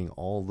 supporting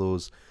all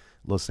those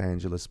Los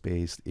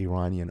Angeles-based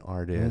Iranian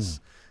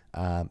artists,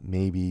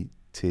 maybe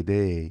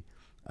today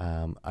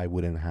I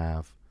wouldn't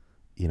have,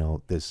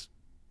 this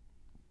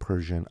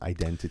Persian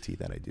identity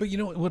that I do.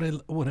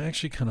 But what I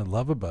actually kind of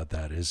love about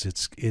that is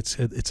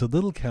it's a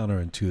little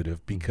counterintuitive,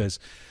 because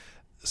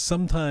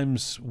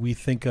sometimes we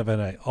think of,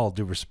 and I all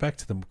due respect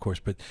to them, of course,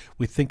 but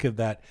we think of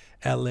that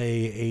LA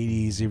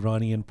 80s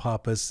Iranian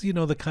pop as,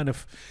 the kind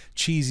of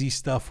cheesy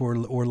stuff or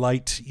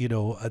light,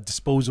 a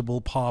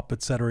disposable pop,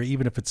 etc.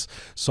 Even if it's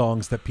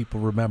songs that people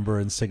remember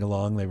and sing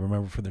along, they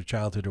remember from their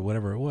childhood or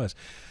whatever it was.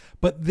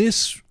 But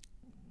this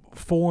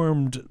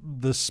formed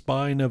the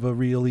spine of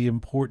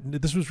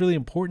this was really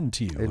important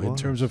to you in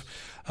terms of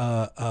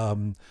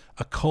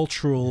a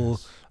cultural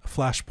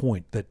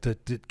flashpoint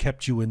that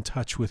kept you in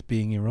touch with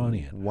being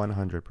Iranian.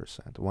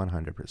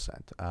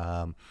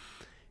 100%.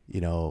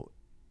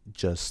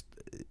 Just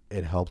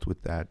it helped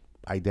with that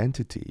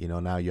identity.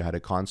 Now you had a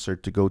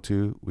concert to go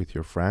to with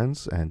your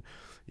friends, and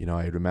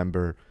I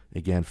remember,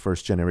 again,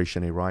 first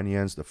generation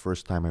Iranians, the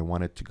first time I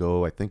wanted to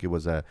go, I think it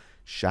was a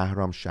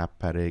Shahram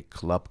Shapare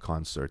club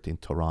concert in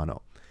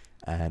Toronto,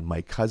 and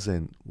my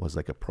cousin was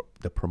like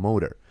the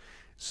promoter,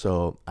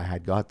 so I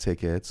had got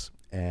tickets.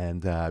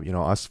 And,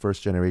 us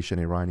first generation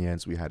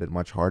Iranians, we had it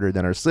much harder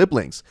than our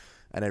siblings.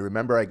 And I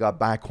remember I got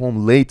back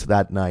home late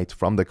that night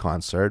from the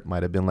concert.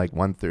 Might have been like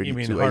 1:30 2 a.m. You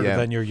mean harder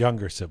than your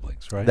younger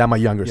siblings, right? Than my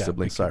younger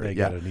siblings, sorry. They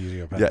got an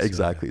easier pass. Yeah,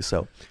 exactly.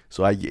 Yeah.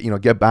 So I,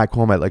 get back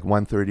home at like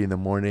 1:30 in the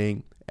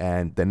morning.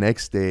 And the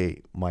next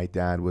day, my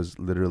dad was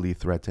literally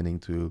threatening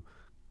to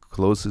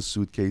close his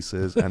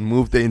suitcases and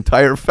move the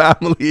entire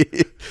family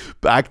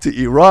back to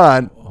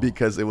Iran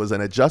because it was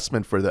an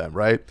adjustment for them,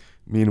 right?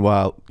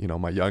 Meanwhile,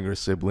 my younger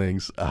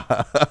siblings,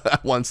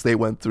 once they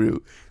went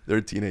through their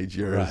teenage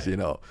years,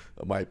 right,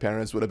 my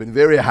parents would have been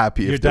very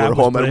happy if they were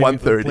home at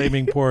 1:30.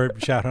 Blaming poor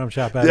Shahram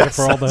Shahbaz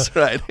for all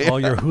all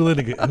your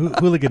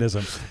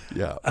hooliganism.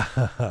 Yeah.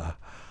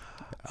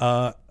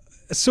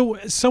 So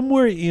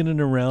somewhere in and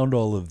around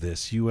all of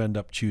this, you end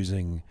up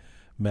choosing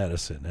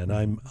medicine, and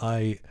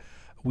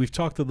we've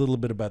talked a little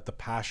bit about the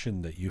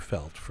passion that you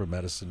felt for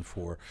medicine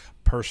for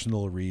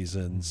personal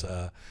reasons.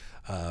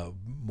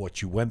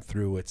 What you went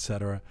through,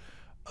 etc.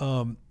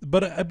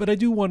 But I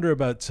do wonder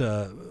about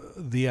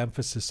the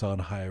emphasis on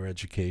higher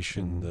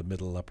education, the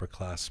middle upper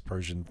class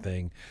Persian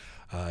thing.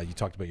 You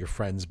talked about your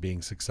friends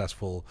being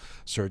successful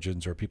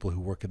surgeons or people who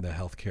work in the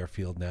healthcare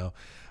field now.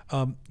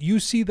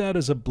 You see that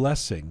as a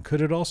blessing.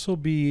 Could it also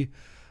be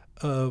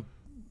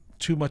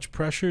too much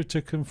pressure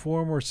to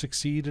conform or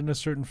succeed in a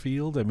certain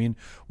field? I mean,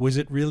 was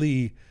it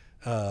really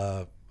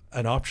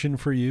an option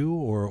for you,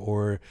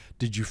 or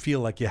did you feel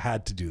like you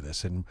had to do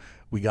this and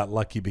we got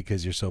lucky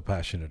because you're so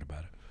passionate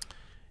about it?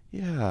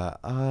 Yeah,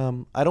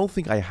 I don't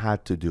think I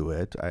had to do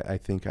it. I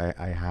think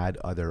I had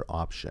other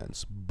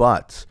options.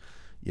 But,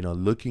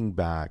 looking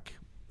back,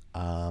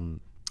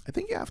 I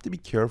think you have to be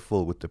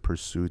careful with the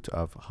pursuit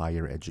of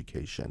higher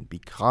education,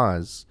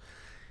 because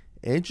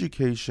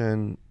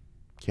education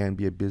can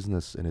be a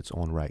business in its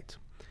own right.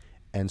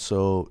 And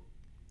so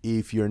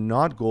if you're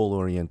not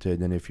goal-oriented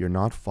and if you're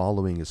not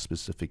following a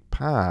specific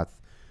path,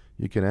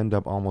 you can end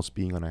up almost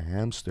being on a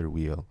hamster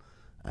wheel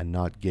and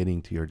not getting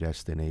to your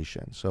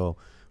destination. So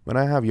when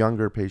I have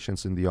younger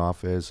patients in the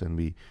office and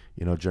we,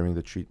 during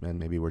the treatment,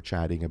 maybe we're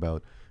chatting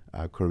about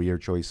career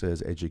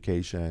choices,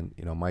 education,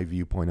 my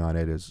viewpoint on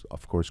it is,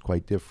 of course,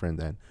 quite different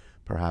than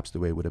perhaps the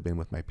way it would have been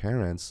with my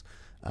parents.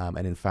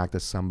 And in fact,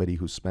 as somebody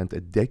who spent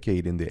a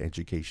decade in the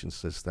education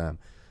system,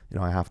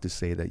 I have to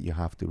say that you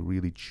have to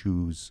really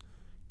choose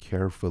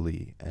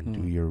carefully and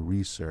do your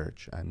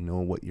research and know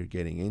what you're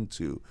getting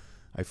into.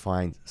 I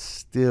find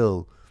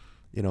still,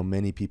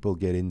 many people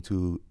get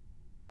into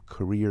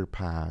career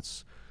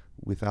paths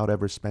without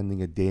ever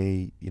spending a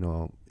day,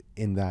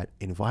 in that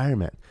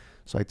environment.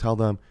 So I tell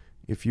them,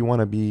 if you want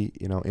to be,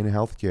 in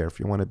healthcare, if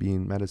you want to be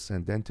in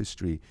medicine,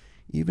 dentistry,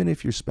 even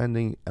if you're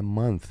spending a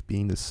month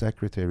being the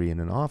secretary in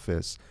an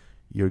office,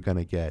 you're going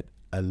to get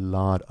a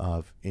lot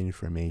of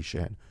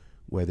information,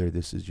 whether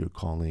this is your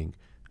calling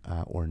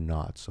or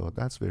not. So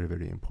that's very,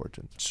 very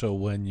important. So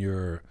when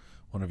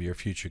one of your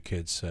future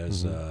kids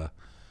says,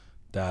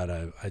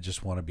 Dad, I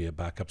just want to be a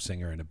backup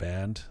singer in a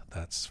band,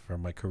 that's for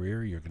my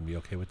career, you're going to be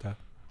okay with that?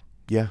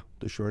 Yeah,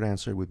 the short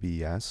answer would be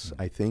yes.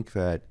 I think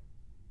that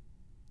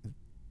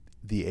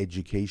the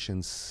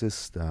education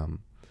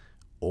system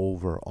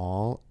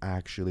overall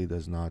actually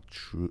does not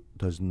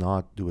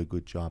do a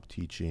good job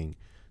teaching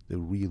the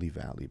really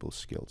valuable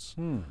skills.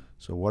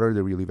 So what are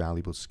the really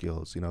valuable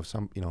skills?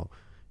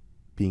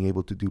 Being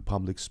able to do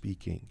public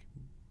speaking,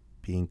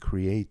 being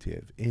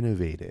creative,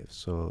 innovative.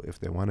 So if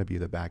they want to be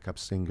the backup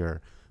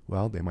singer,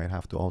 well, they might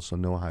have to also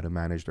know how to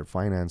manage their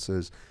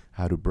finances,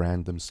 how to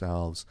brand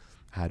themselves,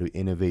 how to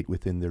innovate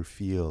within their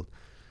field.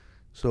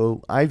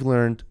 So I've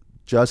learned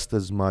just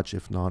as much,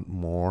 if not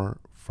more,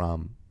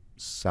 from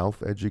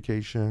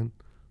self-education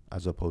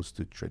as opposed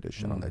to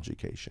traditional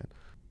education.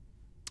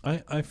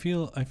 I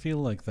feel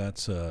like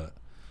that's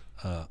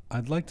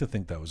I'd like to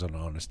think that was an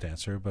honest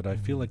answer, but I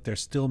feel like there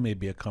still may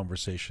be a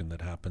conversation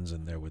that happens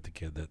in there with the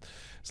kid that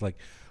it's like,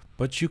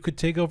 but you could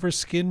take over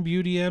Skin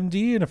Beauty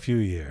MD in a few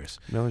years.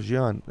 No,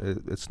 Gian,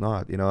 it's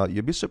not.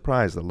 You'd be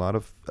surprised. A lot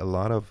of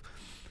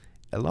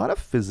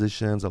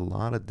physicians, a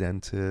lot of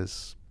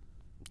dentists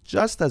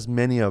just as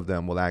many of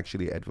them will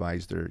actually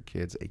advise their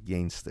kids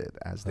against it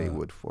as they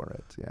would for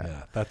it.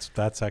 Yeah,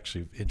 that's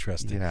actually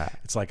interesting. Yeah.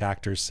 It's like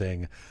actors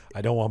saying,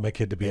 "I don't want my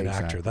kid to be an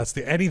actor." Exactly. That's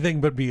the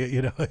anything but be,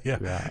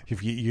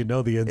 If you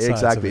know the insides.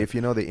 Exactly. Of it. If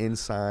you know the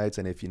insides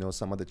and if you know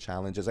some of the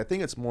challenges, I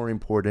think it's more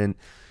important,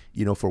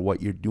 for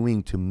what you're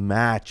doing to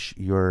match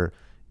your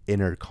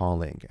inner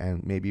calling.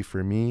 And maybe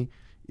for me,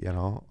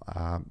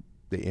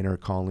 the inner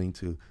calling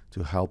to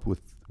help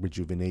with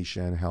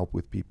rejuvenation, help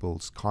with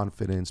people's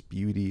confidence,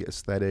 beauty,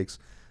 aesthetics,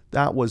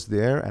 that was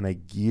there, and I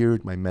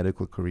geared my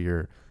medical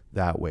career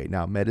that way.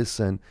 Now,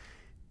 medicine,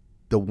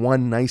 the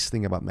one nice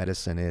thing about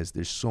medicine is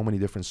there's so many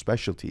different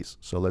specialties.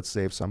 So let's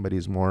say if somebody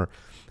is more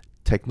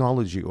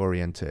technology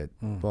oriented,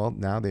 well,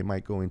 now they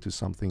might go into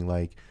something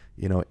like,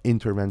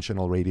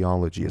 interventional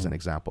radiology as an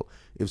example.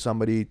 If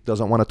somebody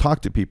doesn't want to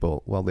talk to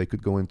people, well, they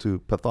could go into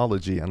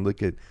pathology and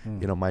look at,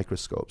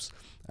 microscopes.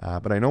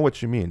 But I know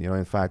what you mean.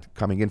 In fact,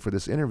 coming in for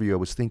this interview, I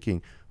was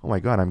thinking, oh my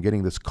God, I'm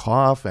getting this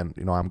cough and,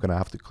 I'm going to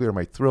have to clear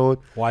my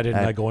throat. Why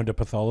didn't I go into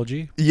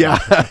pathology? Yeah,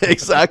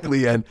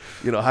 exactly. And,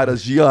 how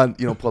does Gian,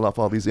 pull off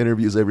all these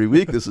interviews every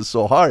week? This is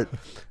so hard.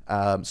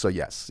 So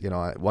yes,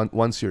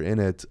 once you're in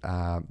it,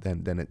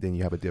 then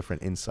you have a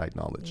different inside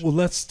knowledge. Well,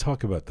 let's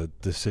talk about the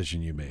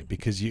decision you made,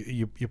 because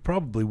you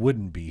probably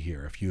wouldn't be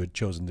here if you had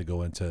chosen to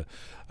go into,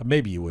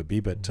 maybe you would be,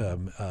 but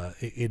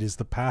it is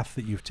the path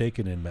that you've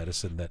taken in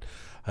medicine that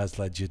has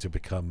led you to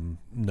become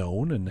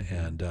known,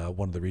 and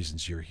one of the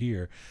reasons you're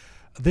here.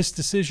 This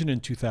decision in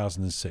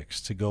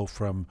 2006 to go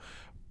from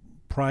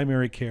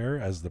primary care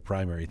as the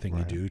primary thing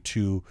you do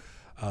to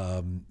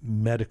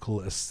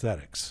medical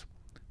aesthetics.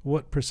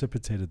 What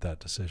precipitated that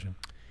decision?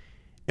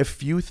 A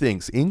few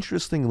things.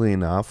 Interestingly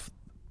enough,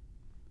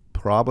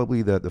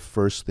 probably the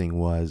first thing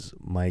was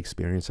my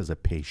experience as a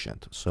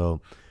patient. So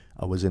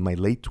I was in my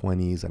late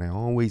 20s and I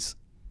always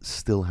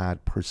still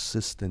had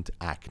persistent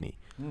acne.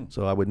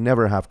 So I would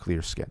never have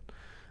clear skin.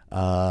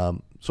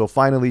 So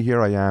finally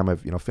here I am.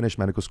 I've finished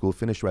medical school,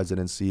 finished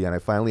residency, and I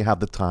finally have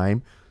the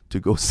time to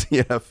go see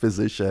a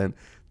physician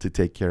to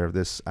take care of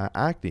this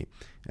acne.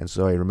 And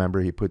so I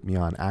remember he put me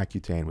on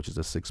Accutane, which is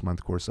a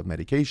 6-month course of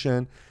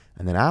medication.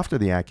 And then after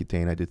the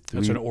Accutane, I did 3.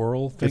 It's an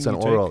oral thing. It's an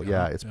oral,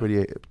 yeah. It's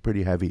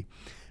pretty heavy.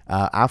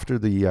 After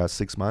the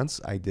 6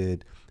 months, I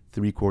did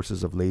 3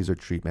 courses of laser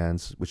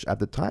treatments, which at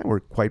the time were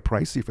quite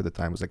pricey for the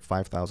time. It was like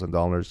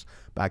 $5,000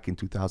 back in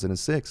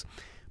 2006.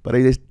 But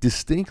I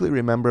distinctly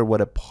remember what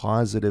a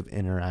positive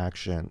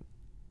interaction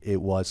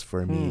it was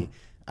for me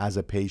as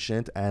a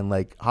patient, and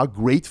like how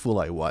grateful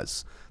I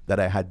was that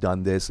I had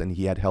done this and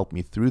he had helped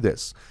me through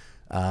this.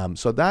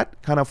 So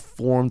that kind of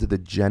formed the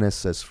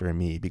genesis for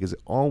me, because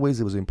it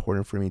was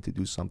important for me to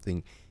do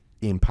something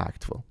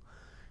impactful.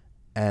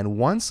 And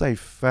once I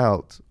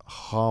felt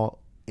how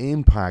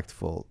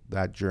impactful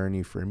that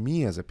journey for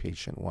me as a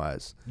patient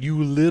was.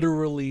 You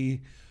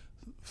literally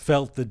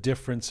felt the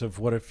difference of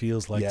what it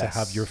feels like to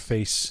have your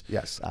face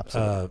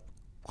absolutely.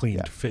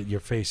 Cleaned, fit your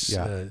face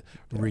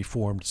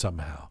reformed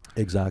somehow.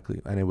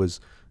 Exactly. And it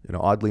was,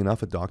 oddly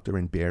enough, a doctor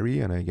in Barrie.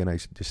 And again, I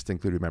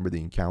distinctly remember the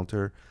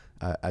encounter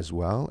as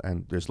well.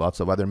 And there's lots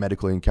of other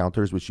medical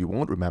encounters which you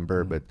won't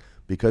remember, but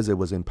because it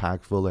was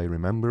impactful, I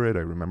remember it. I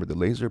remember the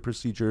laser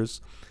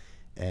procedures.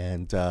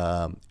 And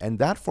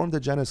that formed the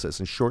genesis.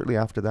 And shortly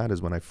after that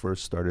is when I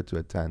first started to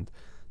attend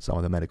some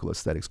of the medical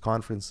aesthetics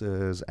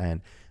conferences.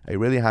 And I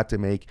really had to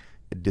make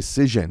a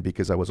decision,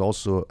 because I was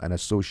also an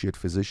associate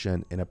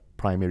physician in a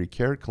primary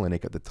care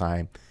clinic at the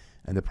time.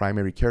 And the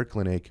primary care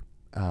clinic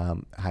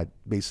had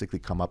basically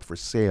come up for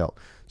sale.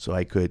 So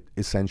I could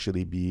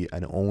essentially be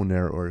an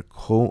owner or a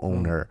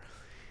co-owner.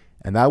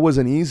 And that was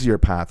an easier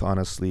path,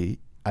 honestly,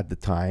 at the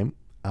time.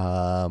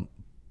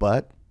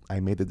 But I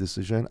made the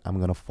decision, I'm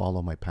going to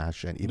follow my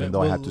passion, even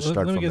though I had to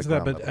start from the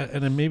ground level.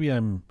 And then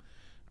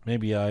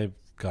maybe I've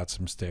got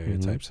some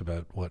stereotypes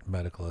about what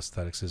medical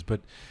aesthetics is,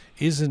 but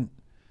isn't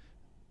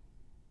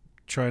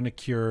trying to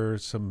cure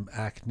some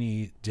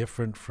acne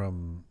different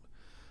from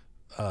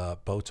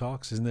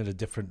Botox? Isn't it a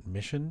different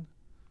mission?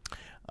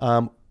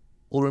 Well,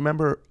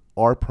 remember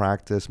our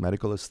practice,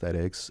 medical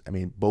aesthetics,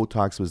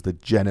 Botox was the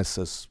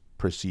genesis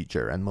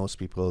procedure, and most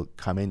people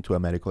come into a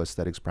medical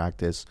aesthetics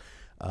practice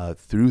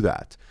through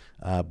that.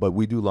 But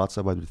we do lots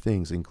of other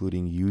things,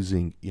 including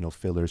using,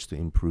 fillers to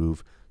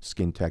improve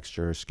skin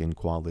texture, skin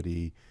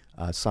quality,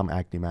 some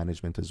acne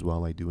management as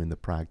well I do in the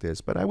practice.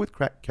 But I would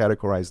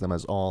categorize them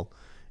as all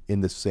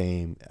in the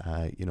same,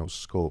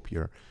 scope.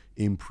 You're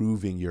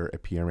improving your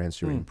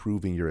appearance, you're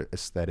improving your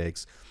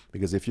aesthetics.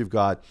 Because if you've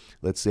got,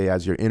 let's say,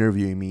 as you're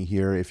interviewing me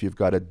here, if you've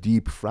got a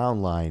deep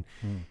frown line,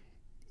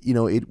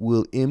 it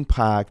will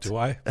impact. Do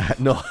I?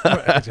 No,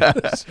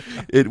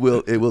 it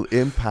will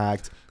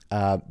impact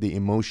the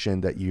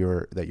emotion that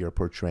you're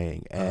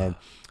portraying. And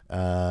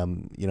I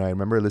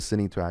remember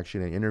listening to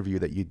actually an interview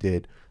that you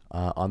did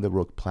on the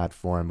Roqe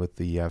platform with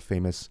the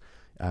famous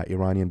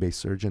Iranian-based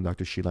surgeon,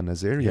 Dr. Sheila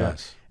Nazaria.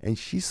 Yes. And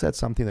she said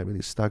something that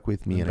really stuck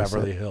with me. In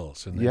Beverly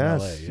Hills in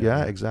yes, LA.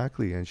 Yeah,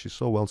 exactly. And she's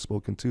so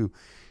well-spoken too.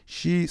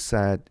 She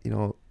said,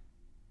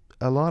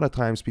 a lot of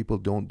times people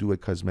don't do a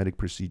cosmetic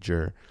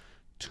procedure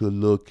to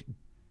look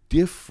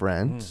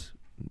different,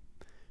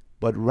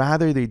 but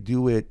rather they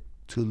do it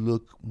to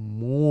look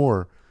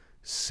more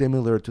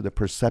similar to the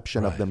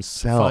perception of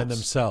themselves. Find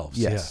themselves.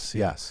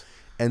 Yes.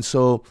 And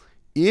so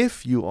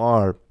if you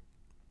are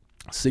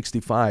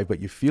 65, but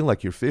you feel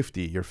like you're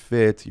 50, you're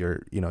fit,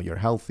 you're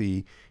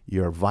healthy,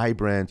 you're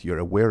vibrant, you're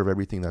aware of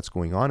everything that's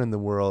going on in the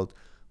world,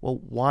 well,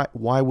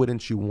 why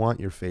wouldn't you want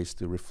your face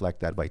to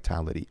reflect that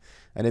vitality?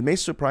 And it may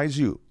surprise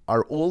you.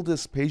 Our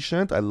oldest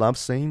patient, I love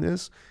saying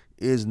this,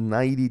 is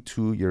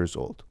 92 years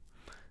old.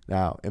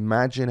 Now,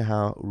 imagine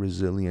how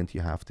resilient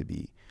you have to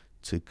be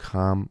to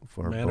come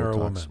for Man Botox. or a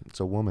woman? It's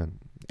a woman,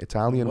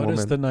 Italian woman. What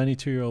does the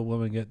 92-year-old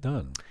woman get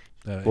done?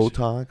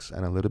 Botox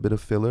and a little bit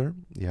of filler,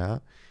 yeah.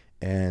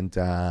 And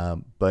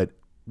but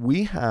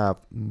we have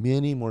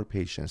many more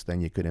patients than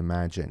you could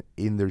imagine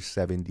in their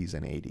 70s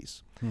and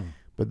 80s.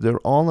 But they're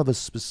all of a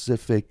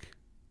specific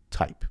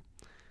type.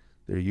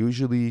 They're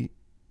usually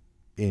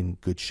in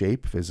good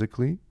shape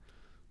physically.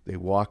 They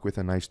walk with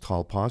a nice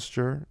tall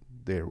posture.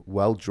 They're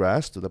well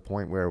dressed to the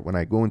point where when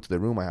I go into the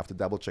room, I have to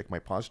double check my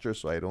posture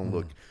so I don't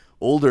look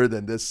older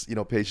than this,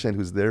 patient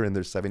who's there in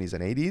their 70s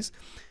and 80s.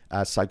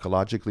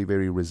 Psychologically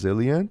very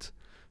resilient,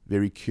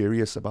 very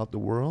curious about the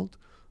world.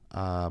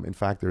 In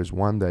fact, there's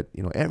one that,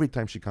 every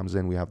time she comes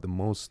in, we have the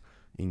most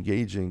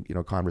engaging,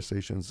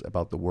 conversations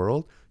about the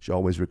world. She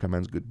always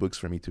recommends good books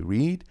for me to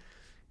read.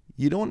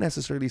 You don't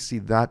necessarily see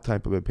that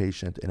type of a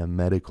patient in a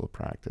medical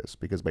practice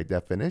because by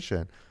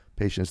definition,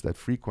 patients that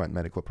frequent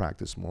medical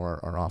practice more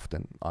are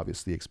often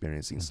obviously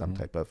experiencing some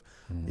type of,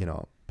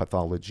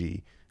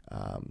 pathology,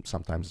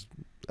 sometimes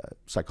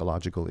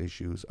psychological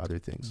issues, other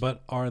things.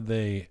 But are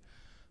they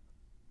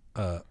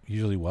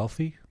usually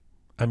wealthy?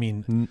 I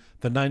mean,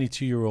 the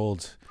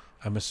 92-year-old,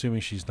 I'm assuming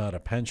she's not a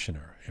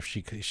pensioner if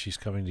she's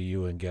coming to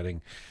you and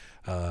getting,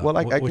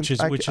 which is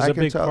a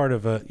big part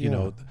of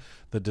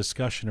the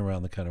discussion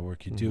around the kind of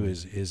work you do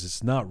is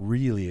it's not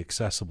really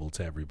accessible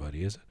to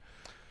everybody, is it?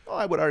 Well,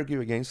 I would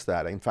argue against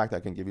that. In fact, I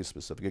can give you a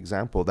specific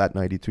example. That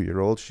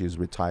 92-year-old, she's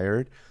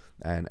retired,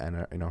 and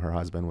her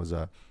husband was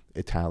a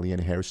Italian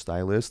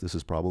hairstylist. This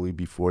is probably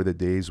before the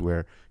days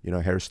where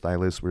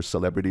hairstylists were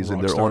celebrities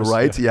in their own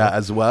right,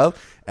 as well.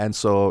 And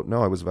so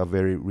no, it was a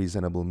very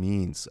reasonable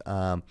means.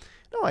 No,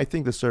 I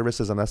think the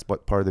services, and that's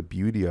part of the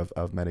beauty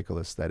of medical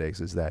aesthetics,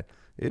 is that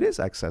it is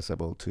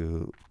accessible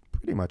to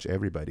pretty much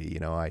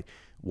everybody. I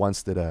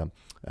once did a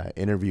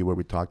interview where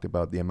we talked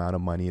about the amount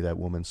of money that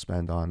women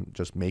spend on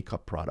just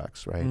makeup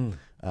products, right?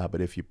 But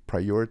if you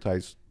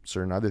prioritize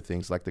certain other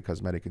things like the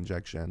cosmetic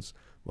injections,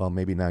 well,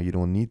 maybe now you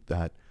don't need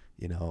that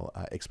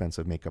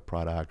expensive makeup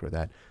product or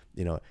that,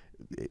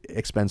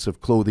 expensive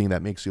clothing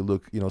that makes you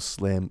look,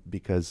 slim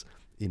because,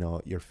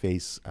 your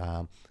face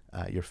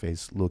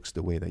looks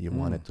the way that you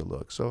want it to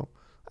look. So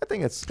I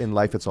think it's always a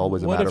matter of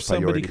priority. What if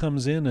somebody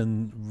comes in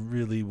and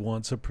really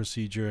wants a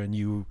procedure and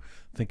you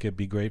think it'd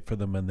be great for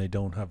them and they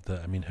don't have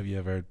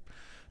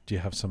do you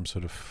have some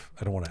sort of,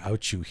 I don't want to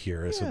out you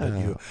here so that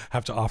you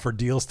have to offer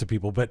deals to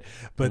people, but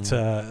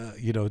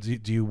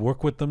do you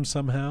work with them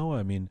somehow?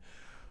 I mean,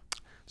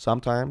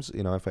 sometimes,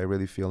 if I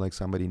really feel like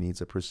somebody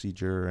needs a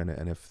procedure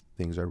and if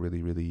things are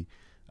really, really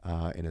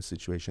in a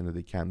situation that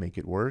they can't make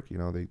it work,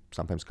 they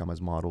sometimes come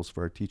as models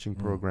for our teaching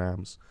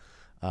programs.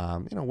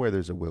 Where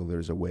there's a will,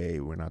 there's a way.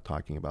 We're not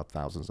talking about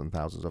thousands and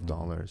thousands of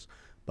dollars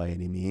by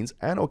any means.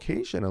 And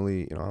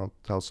occasionally, I'll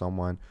tell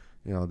someone,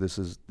 this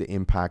is the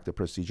impact the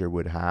procedure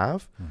would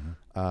have.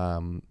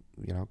 Come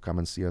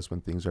and see us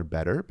when things are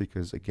better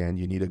because, again,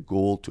 you need a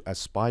goal to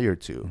aspire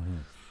to.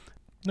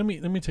 Let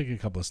me take a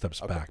couple of steps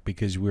back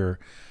because we're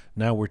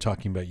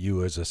talking about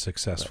you as a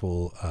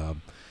successful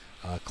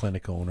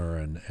clinic owner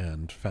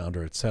and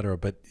founder, et cetera.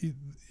 But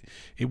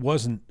it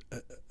wasn't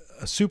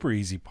a super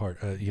easy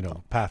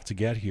path to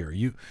get here.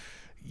 You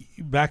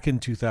back in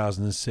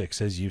 2006,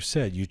 as you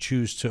said, you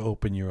choose to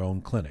open your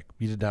own clinic.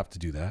 You didn't have to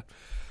do that,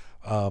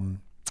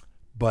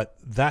 but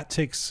that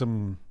takes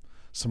some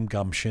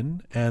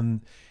gumption.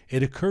 And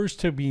it occurs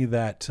to me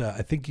that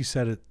I think you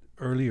said it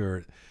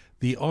earlier.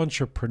 The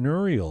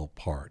entrepreneurial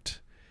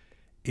part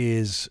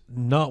is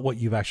not what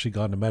you've actually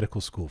gone to medical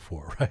school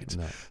for, right?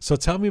 No. So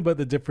tell me about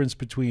the difference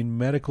between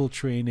medical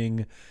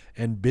training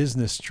and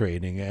business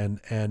training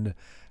and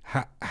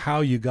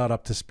how you got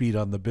up to speed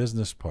on the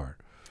business part.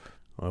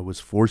 I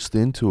was forced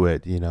into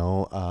it,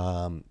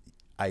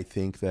 I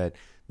think that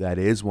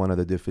is one of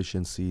the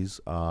deficiencies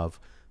of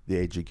the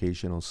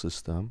educational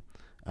system.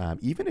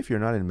 Even if you're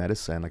not in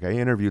medicine, like I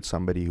interviewed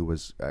somebody who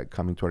was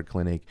coming to our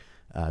clinic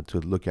to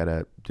look at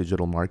a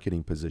digital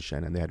marketing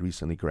position, and they had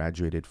recently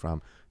graduated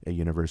from a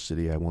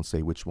university, I won't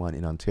say which one,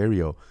 in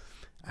Ontario.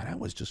 And I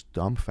was just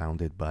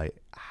dumbfounded by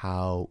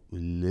how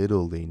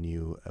little they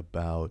knew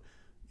about,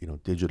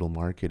 digital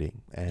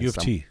marketing. And U of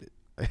T.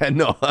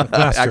 No,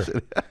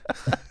 actually.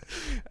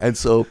 And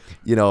so,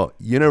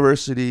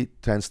 university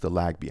tends to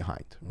lag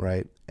behind,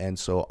 right? And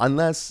so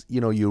unless,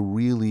 you're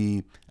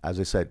really, as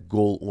I said,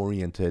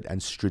 goal-oriented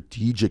and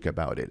strategic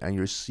about it, and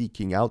you're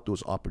seeking out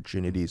those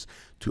opportunities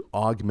to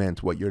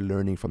augment what you're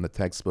learning from the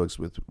textbooks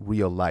with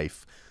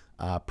real-life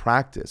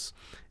practice.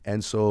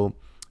 And so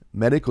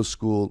medical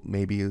school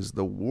maybe is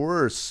the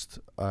worst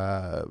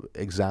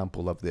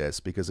example of this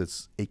because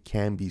it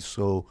can be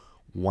so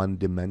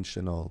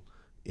one-dimensional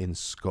in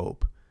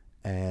scope.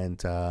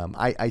 And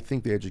I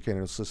think the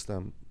educational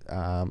system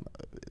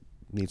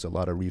needs a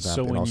lot of revamp.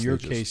 So in all in your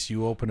stages. case,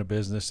 you open a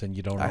business and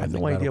you don't know I had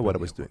anything no about idea what I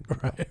opening was it. doing.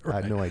 Right,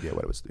 I had no idea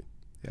what I was doing.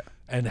 Yeah.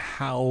 And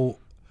how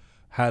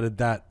did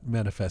that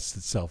manifest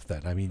itself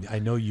then? I mean, I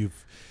know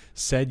you've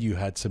said you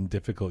had some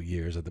difficult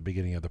years at the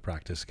beginning of the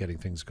practice getting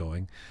things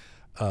going.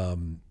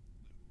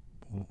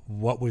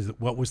 What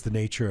was the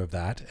nature of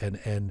that,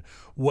 and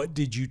what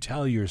did you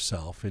tell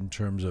yourself in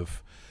terms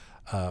of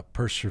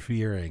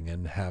persevering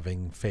and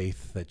having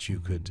faith that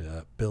you could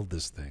build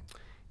this thing?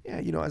 Yeah,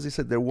 as I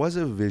said, there was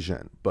a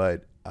vision,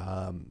 but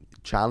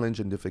challenge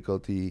and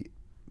difficulty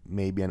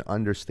may be an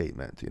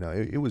understatement.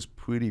 It was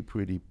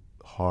pretty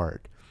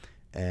hard.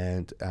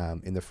 And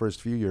in the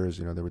first few years,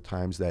 there were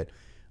times that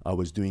I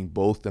was doing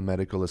both the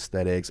medical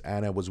aesthetics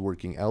and I was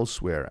working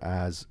elsewhere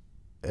as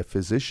a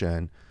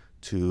physician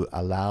to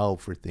allow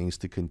for things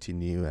to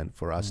continue and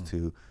for us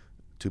to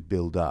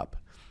build up.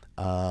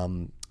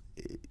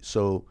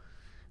 So,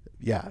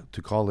 yeah,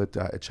 to call it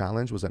a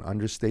challenge was an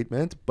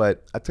understatement.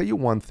 But I'll tell you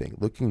one thing,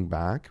 looking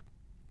back,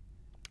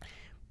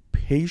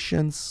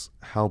 patience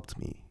helped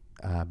me,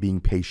 being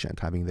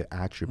patient, having the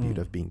attribute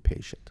of being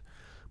patient.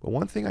 But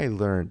one thing I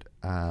learned,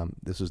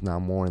 this is now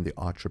more in the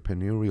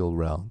entrepreneurial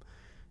realm,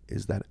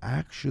 is that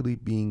actually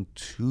being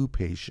too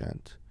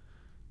patient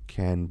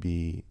can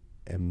be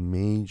a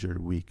major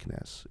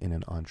weakness in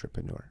an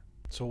entrepreneur.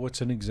 So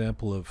what's an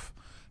example of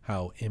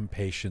how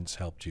impatience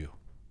helped you?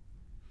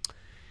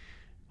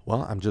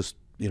 Well, I'm just,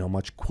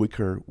 much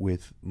quicker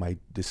with my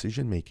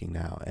decision making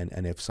now.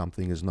 And if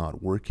something is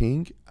not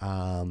working,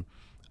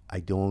 I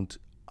don't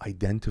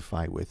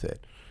identify with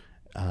it.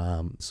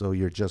 So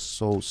you're just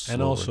so slow.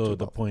 And also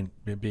the point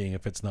being,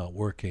 if it's not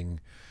working,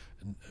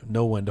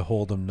 know when to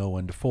hold them, know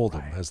when to fold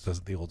them, as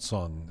the old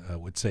song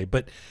would say.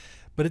 But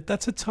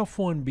that's a tough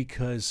one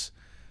because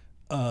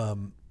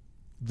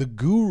the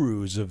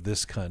gurus of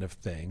this kind of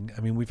thing,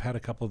 I mean, we've had a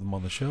couple of them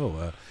on the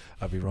show,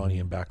 of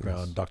Iranian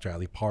background, Dr.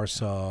 Ali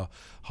Parsa,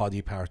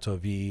 Hadi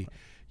Partovi.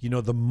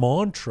 The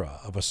mantra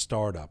of a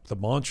startup, the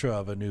mantra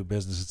of a new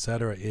business, et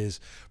cetera, is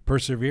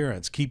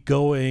perseverance. Keep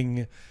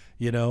going.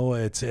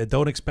 It's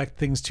don't expect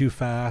things too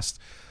fast.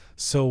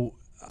 So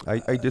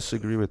I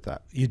disagree with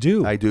that. You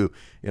do? I do.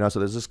 So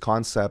there's this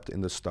concept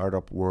in the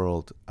startup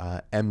world,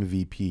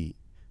 MVP,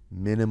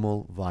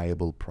 minimal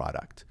viable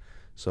product.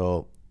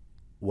 So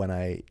when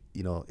I,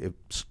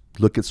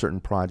 look at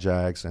certain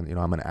projects and,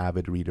 I'm an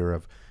avid reader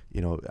of,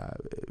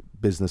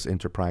 business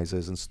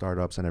enterprises and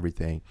startups and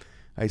everything,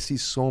 I see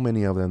so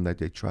many of them that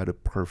they try to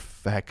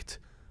perfect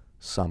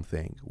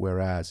something,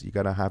 whereas you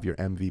got to have your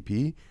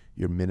MVP,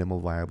 your minimal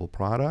viable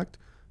product,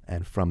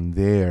 and from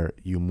there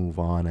you move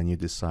on and you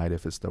decide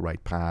if it's the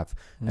right path,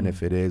 and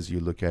if it is, you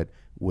look at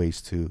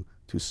ways to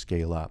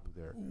scale up.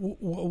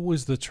 What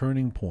was the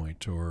turning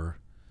point, or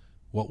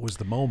what was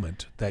the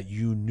moment that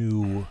you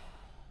knew,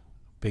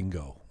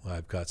 bingo,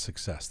 I've got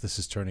success, this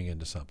is turning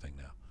into something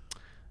now?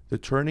 The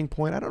turning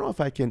point, I don't know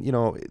if I can,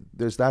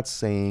 there's that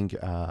saying,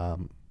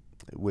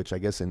 which I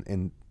guess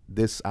in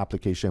this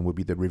application would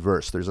be the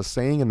reverse. There's a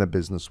saying in the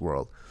business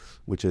world,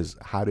 which is,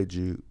 how did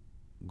you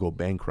go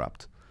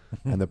bankrupt?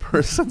 And the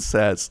person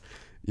says,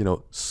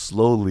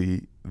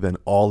 slowly, then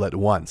all at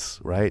once,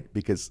 right?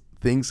 Because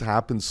things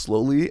happen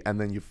slowly and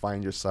then you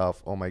find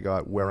yourself, oh my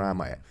God, where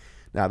am I?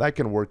 Now that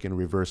can work in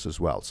reverse as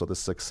well. So the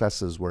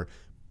successes were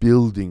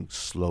building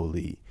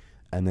slowly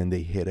and then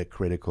they hit a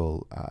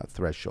critical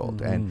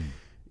threshold. And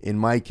in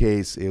my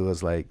case, it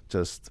was like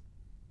just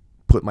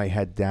put my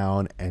head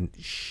down and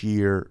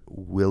sheer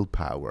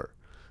willpower.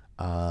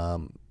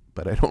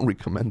 But I don't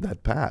recommend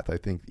that path. I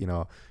think,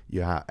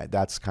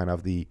 that's kind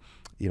of the,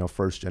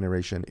 first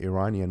generation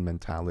Iranian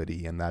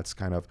mentality. And that's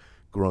kind of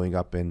growing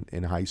up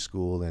in high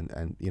school and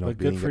But being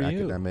good for an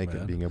you, academic man.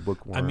 and being a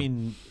bookworm. I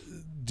mean,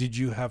 did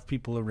you have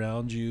people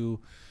around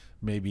you,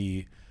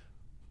 maybe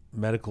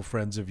medical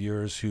friends of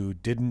yours who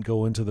didn't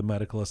go into the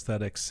medical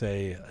aesthetics,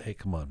 say, hey,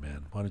 come on,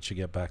 man, why don't you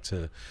get back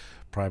to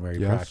primary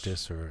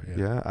practice? Or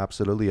Yeah,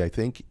 absolutely. I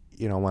think,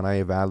 when I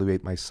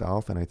evaluate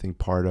myself, and I think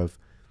part of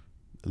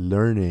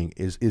learning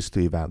is to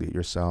evaluate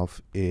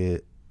yourself,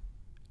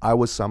 I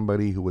was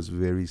somebody who was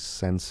very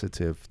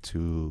sensitive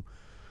to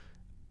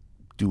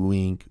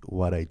doing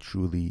what I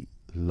truly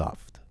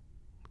loved,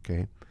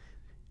 okay?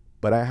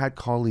 But I had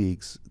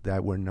colleagues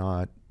that were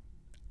not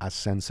as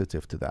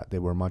sensitive to that. They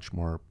were much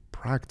more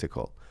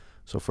practical.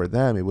 So for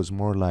them, it was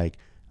more like,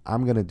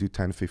 I'm going to do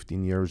 10,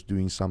 15 years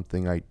doing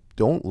something I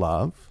don't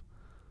love,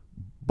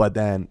 but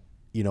then,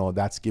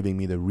 that's giving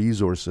me the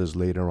resources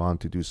later on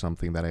to do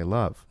something that I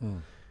love.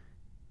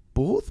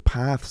 Both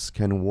paths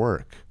can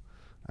work.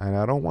 And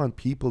I don't want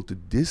people to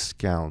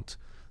discount.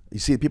 You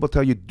see, people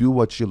tell you do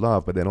what you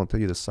love, but they don't tell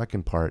you the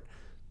second part,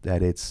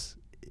 that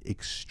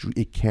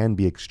it can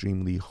be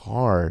extremely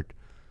hard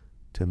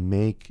to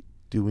make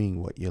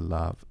doing what you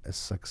love a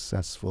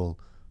successful,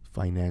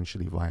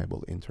 financially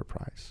viable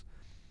enterprise.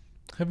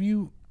 Have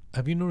you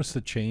Have you noticed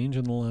a change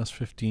in the last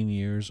 15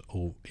 years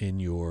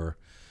in your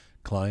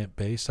client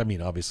base? I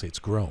mean, obviously it's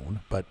grown,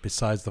 but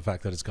besides the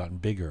fact that it's gotten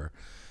bigger,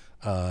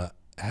 uh,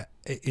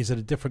 is it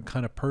a different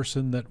kind of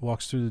person that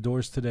walks through the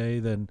doors today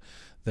than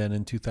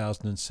in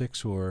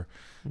 2006, or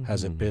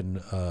has it been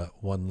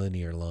one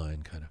linear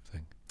line kind of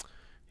thing?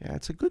 Yeah,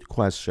 it's a good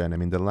question. I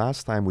mean, the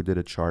last time we did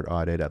a chart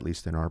audit, at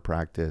least in our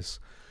practice,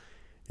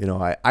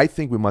 I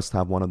think we must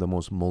have one of the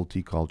most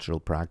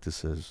multicultural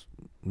practices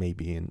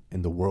maybe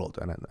in the world.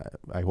 And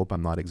I hope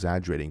I'm not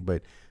exaggerating,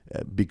 but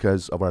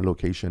because of our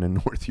location in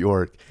North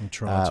York, In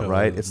Toronto,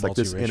 right? It's like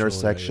this multiracial,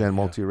 intersection,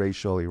 yeah.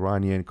 multiracial,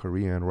 Iranian,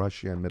 Korean,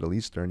 Russian, Middle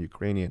Eastern,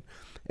 Ukrainian,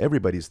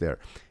 everybody's there.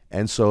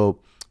 And so,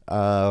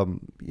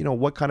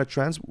 what kind of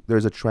trends?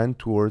 There's a trend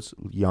towards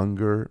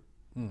younger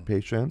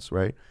patients,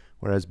 right?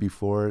 Whereas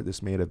before,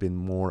 this may have been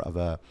more of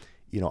a,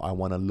 I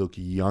want to look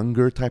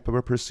younger type of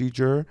a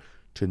procedure,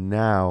 to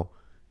now,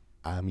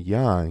 I'm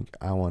young,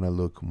 I want to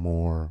look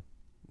more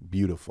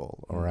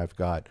beautiful, or I've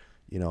got,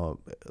 a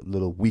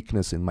little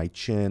weakness in my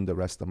chin, the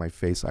rest of my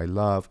face I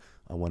love,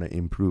 I want to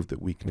improve the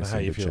weakness How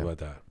in do you the feel chin. about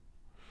that?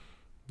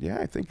 Yeah,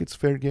 I think it's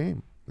fair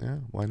game. Yeah,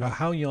 why not?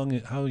 How young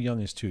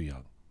is too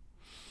young?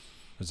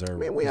 Is there? I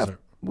mean,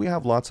 we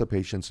have lots of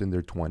patients in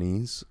their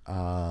 20s,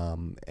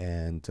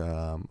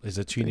 is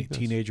a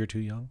teenager too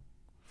young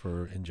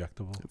for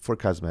injectable? for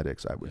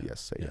cosmetics, I would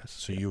say Yeah. yes.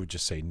 So you would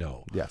just say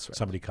no. Yes, right.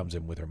 Somebody comes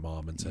in with her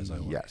mom and says, "I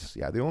want." Yes,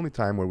 yeah. The only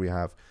time where we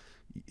have,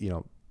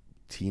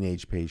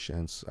 teenage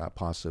patients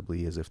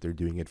possibly is if they're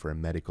doing it for a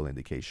medical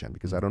indication.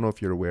 Because I don't know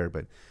if you're aware,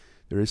 but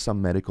there is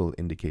some medical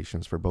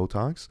indications for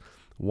Botox.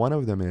 One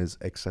of them is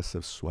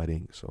excessive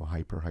sweating, so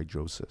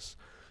hyperhidrosis.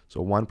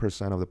 So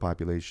 1% of the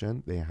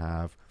population, they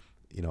have,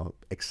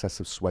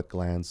 excessive sweat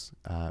glands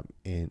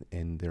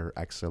in their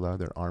axilla,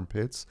 their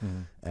armpits.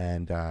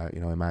 And,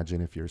 imagine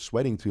if you're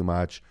sweating too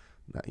much,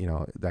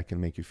 that can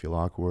make you feel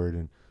awkward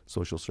in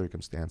social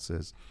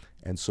circumstances.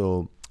 And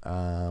so,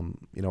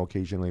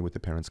 occasionally with the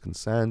parents'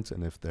 consent,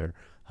 and if their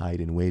height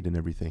and weight and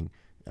everything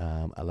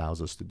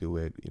allows us to do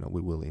it,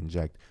 we will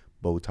inject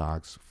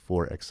Botox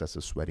for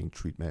excessive sweating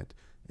treatment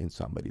in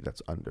somebody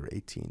that's under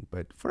 18.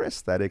 But for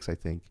aesthetics, I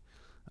think,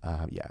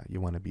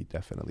 you want to be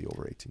definitely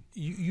over 18.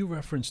 You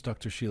referenced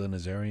Dr. Sheila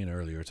Nazarian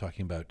earlier,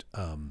 talking about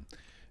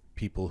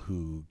people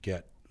who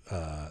get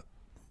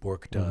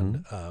work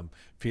done,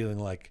 feeling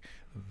like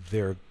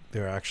they're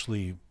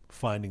actually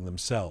finding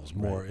themselves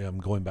more. Right. I'm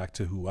going back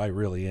to who I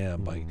really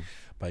am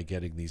by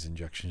getting these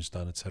injections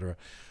done, etc.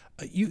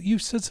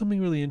 You've said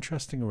something really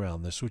interesting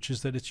around this, which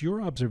is that it's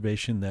your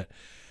observation that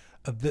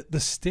the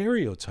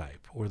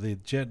stereotype or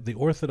the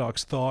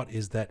orthodox thought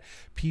is that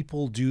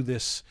people do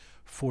this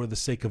for the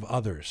sake of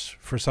others,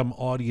 for some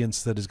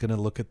audience that is going to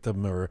look at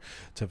them, or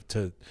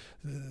to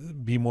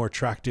be more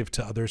attractive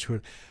to others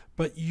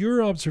but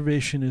your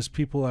observation is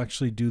people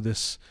actually do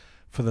this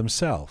for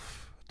themselves,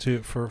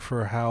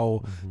 for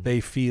how they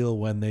feel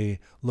when they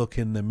look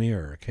in the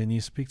mirror. Can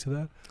you speak to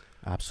that?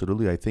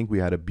 Absolutely. I think we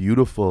had a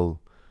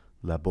beautiful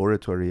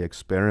laboratory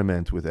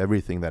experiment with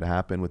everything that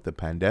happened with the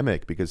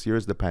pandemic, because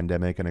here's the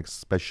pandemic, and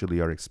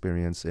especially our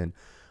experience in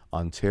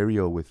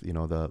Ontario with,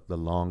 the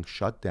long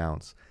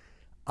shutdowns.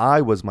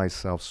 I was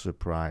myself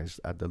surprised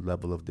at the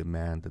level of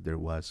demand that there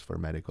was for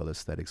medical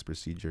aesthetics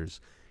procedures,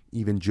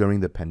 even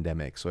during the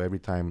pandemic. So every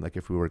time, like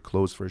if we were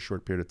closed for a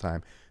short period of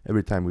time,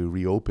 every time we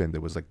reopened,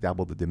 there was like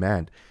double the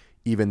demand,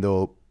 even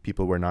though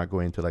people were not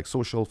going to like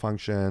social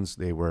functions.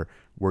 They were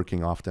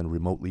working often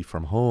remotely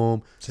from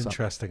home. It's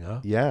interesting,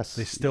 huh? Yes.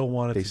 They still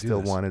wanted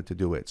to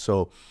do it.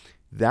 So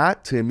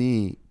that to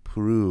me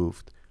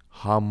proved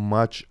how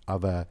much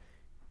of a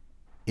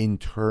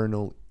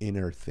internal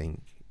inner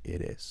thing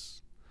it is.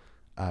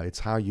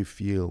 It's how you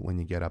feel when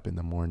you get up in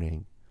the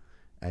morning,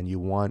 and you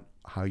want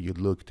how you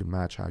look to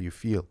match how you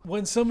feel.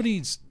 When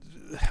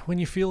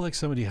you feel like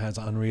somebody has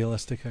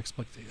unrealistic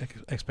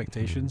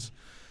expectations,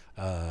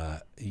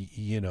 when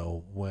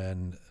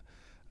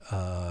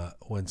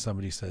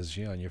somebody says,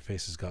 "Yeah, and your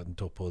face has gotten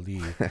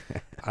topoli,"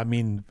 I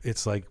mean,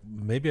 it's like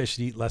maybe I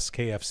should eat less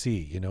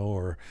KFC,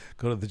 or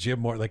go to the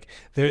gym more. Like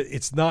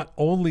it's not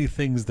only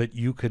things that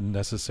you can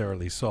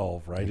necessarily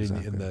solve, right?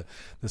 Exactly. In the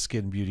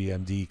Skin Beauty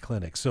MD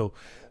clinic. So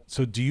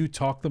do you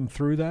talk them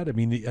through that? I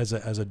mean, as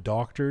a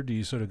doctor, do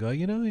you sort of go,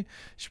 you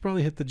should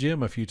probably hit the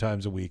gym a few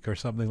times a week or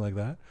something like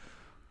that?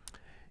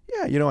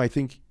 Yeah, I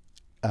think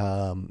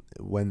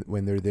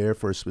when they're there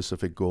for a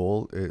specific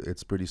goal,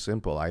 it's pretty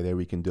simple. Either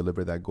we can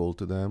deliver that goal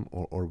to them,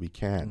 or we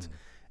can't.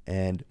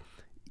 And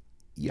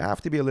you have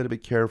to be a little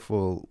bit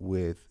careful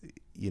with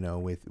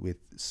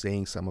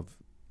saying some of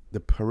the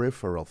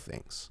peripheral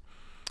things,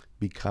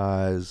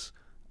 because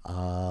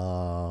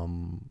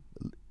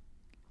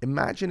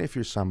imagine if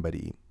you're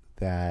somebody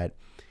that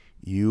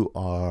you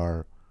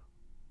are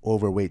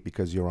overweight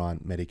because you're on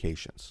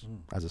medications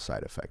as a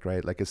side effect,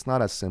 right? Like it's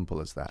not as simple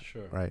as that,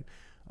 Sure. right?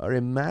 Or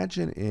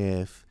imagine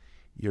if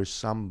you're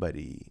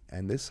somebody,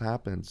 and this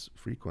happens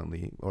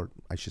frequently, or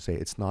I should say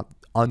it's not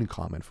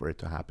uncommon for it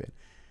to happen,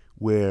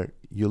 where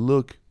you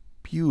look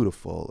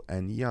beautiful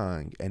and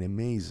young and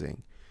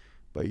amazing,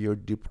 but you're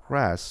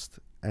depressed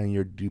and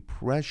your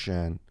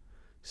depression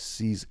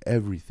sees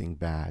everything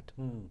bad,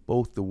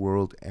 both the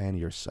world and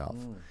yourself.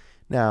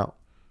 Now,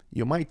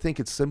 you might think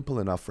it's simple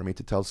enough for me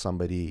to tell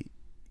somebody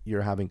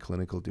you're having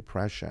clinical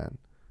depression,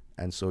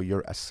 and so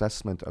your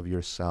assessment of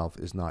yourself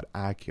is not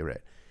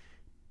accurate.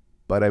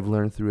 But I've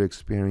learned through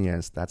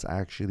experience that's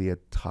actually a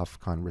tough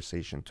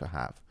conversation to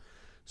have.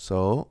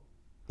 So,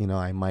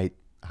 I might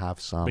have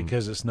some...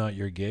 Because it's not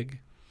your gig?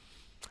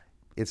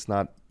 It's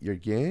not your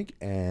gig,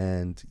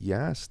 and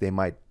yes, they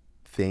might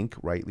think,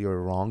 rightly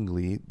or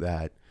wrongly,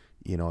 that,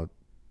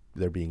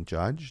 they're being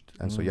judged.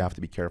 And so you have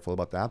to be careful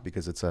about that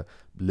because it's a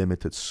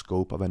limited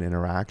scope of an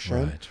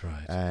interaction.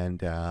 Right.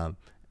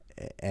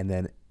 And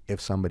then if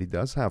somebody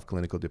does have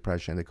clinical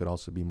depression, they could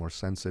also be more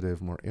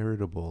sensitive, more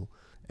irritable.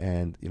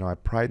 And, I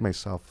pride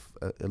myself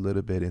a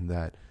little bit in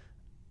that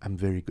I'm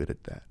very good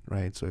at that,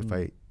 right? So if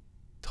I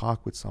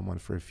talk with someone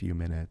for a few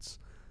minutes,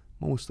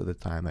 most of the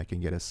time I can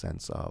get a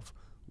sense of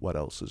what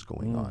else is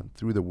going on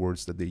through the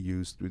words that they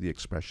use, through the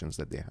expressions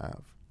that they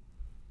have.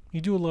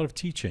 You do a lot of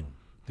teaching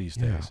these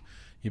days.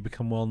 You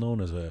become well known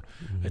as a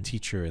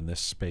teacher in this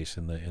space,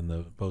 in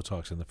the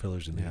Botox and the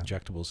fillers and the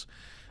injectables.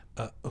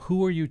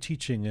 Who are you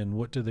teaching, and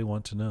what do they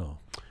want to know?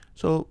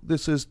 So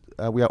this is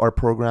our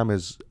program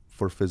is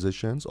for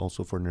physicians,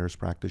 also for nurse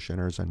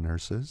practitioners and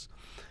nurses.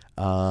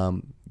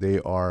 They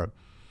are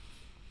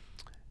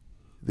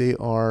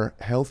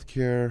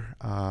healthcare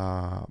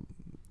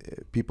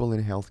people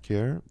in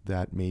healthcare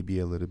that may be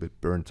a little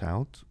bit burnt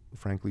out,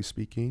 frankly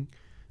speaking,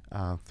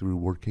 through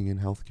working in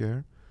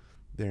healthcare.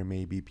 There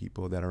may be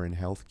people that are in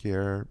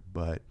healthcare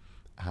but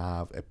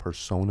have a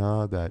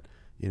persona that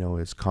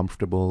is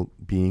comfortable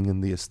being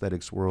in the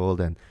aesthetics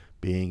world and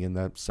being in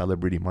the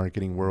celebrity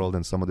marketing world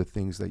and some of the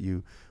things that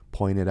you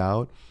pointed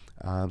out.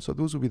 So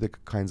those would be the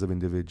kinds of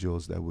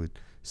individuals that would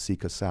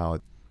seek us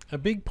out. A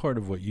big part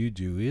of what you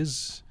do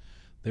is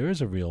there is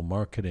a real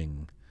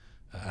marketing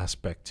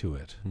aspect to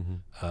it.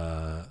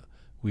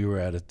 We were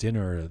at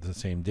the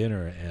same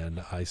dinner,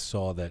 and I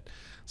saw that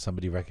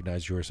somebody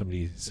recognized you, or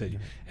somebody said,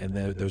 and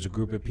there was a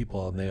group of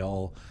people, and they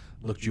all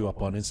looked you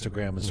up on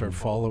Instagram and started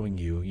following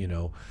you.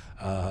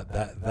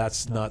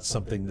 That's not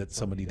something that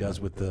somebody does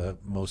with the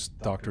most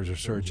doctors or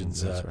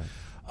surgeons. That's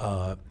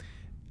right.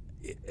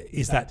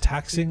 Is that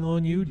taxing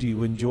on you? Do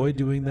you enjoy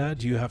doing that?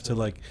 Do you have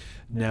to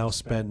now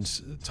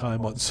spend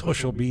time on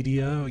social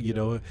media,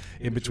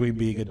 in between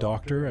being a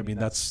doctor? I mean,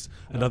 that's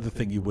another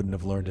thing you wouldn't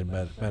have learned in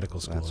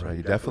medical school. That's right.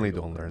 You definitely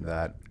don't learn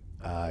that.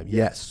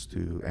 Yes,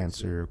 to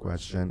answer your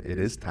question, it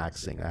is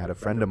taxing. I had a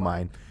friend of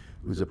mine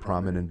who's a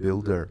prominent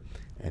builder,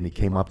 and he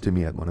came up to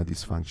me at one of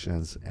these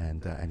functions,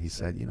 and he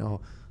said,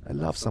 I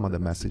love some of the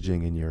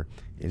messaging in your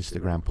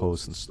Instagram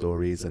posts and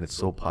stories, and it's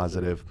so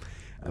positive.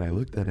 And I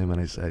looked at him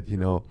and I said,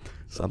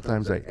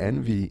 sometimes I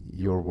envy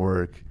your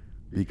work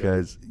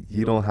because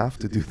you don't have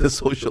to do the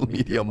social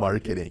media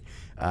marketing.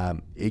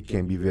 It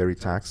can be very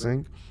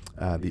taxing.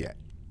 The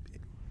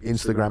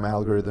Instagram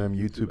algorithm,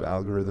 YouTube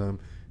algorithm,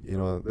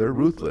 they're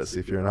ruthless.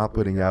 If you're not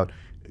putting out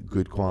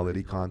good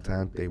quality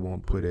content, they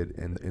won't put it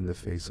in the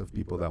face of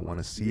people that want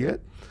to see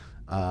it.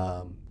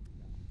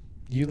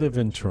 You live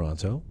in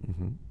Toronto.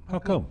 How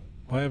come?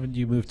 Why haven't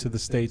you moved to the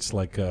States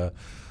like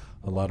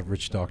a lot of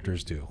rich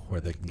doctors do,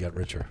 where they can get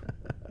richer?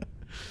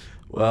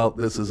 Well,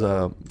 this is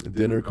a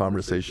dinner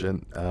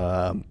conversation.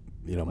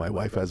 My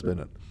wife has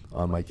been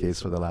on my case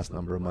for the last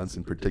number of months,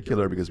 in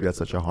particular because we had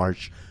such a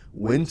harsh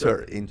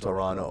winter in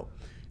Toronto.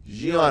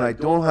 Gian, I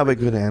don't have a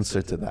good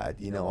answer to that.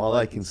 All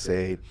I can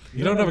say...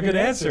 You don't have a good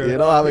answer? You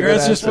don't have a good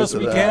answer. Yours is supposed to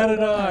be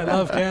Canada. I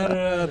love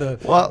Canada.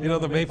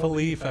 The maple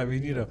leaf. I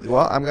mean,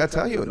 Well, I'm going to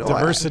tell you.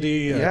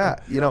 Diversity.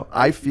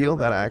 I feel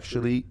that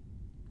actually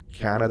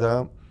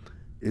Canada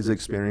is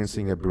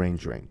experiencing a brain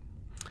drain.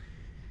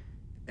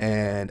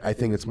 And I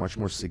think it's much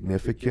more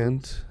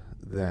significant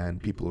than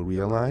people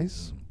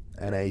realize.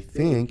 And I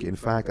think, in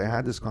fact, I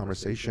had this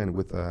conversation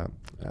with a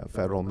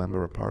federal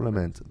member of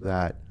parliament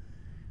that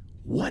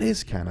what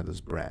is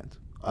Canada's brand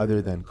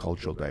other than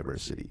cultural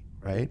diversity,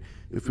 right?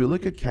 If we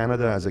look at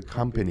Canada as a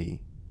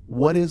company,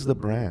 what is the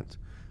brand?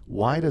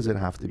 Why does it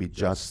have to be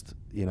just,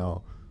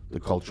 the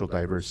cultural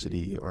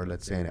diversity, or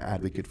let's say an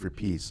advocate for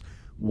peace?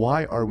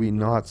 Why are we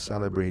not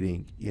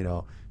celebrating,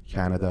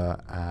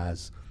 Canada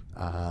as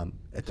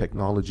a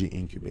technology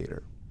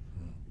incubator?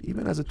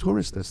 Even as a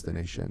tourist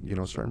destination,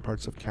 certain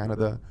parts of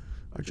Canada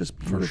are just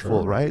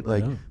beautiful, right?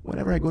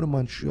 Whenever I go to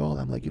Montreal,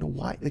 I'm like,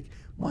 why?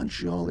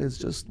 Montreal is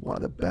just one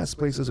of the best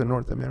places in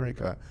North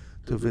America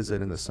to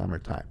visit in the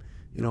summertime.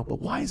 But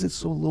why is it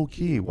so low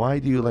key? Why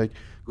do you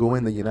go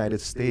in the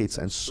United States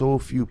and so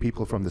few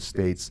people from the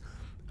States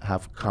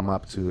have come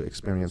up to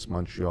experience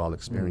Montreal,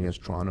 experience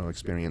Toronto,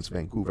 experience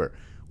Vancouver?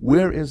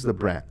 Where is the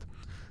brand?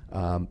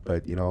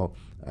 But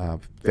Feridun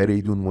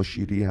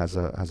Moshiri has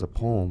a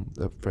poem,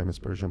 the famous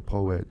Persian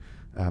poet,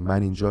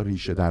 Man inja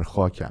rishe dar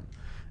khakam.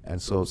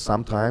 And so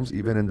sometimes,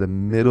 even in the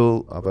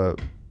middle of a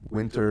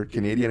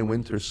Canadian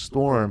winter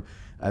storm,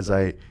 as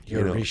I,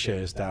 Your Risha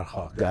is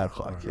Darhak.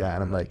 Darhak, yeah.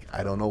 And I'm like,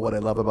 I don't know what I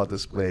love about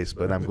this place,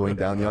 but I'm going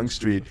down Yonge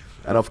Street.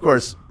 And of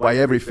course, by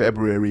every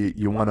February,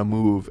 you want to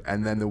move,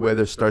 and then the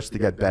weather starts to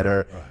get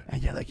better. Right.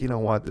 And you're like, you know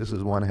what? This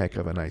is one heck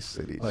of a nice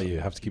city. Well, you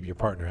have to keep your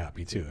partner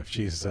happy too. If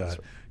she's,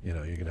 you're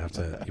going to have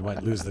to, you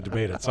might lose the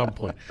debate at some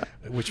point,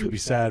 which would be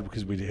sad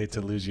because we'd hate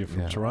to lose you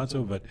from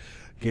Toronto, but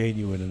gain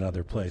you in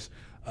another place.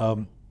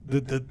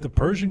 The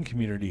Persian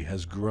community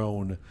has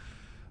grown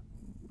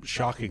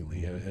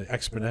shockingly,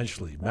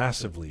 exponentially,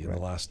 massively in the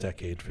last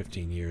decade,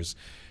 15 years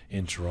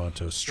in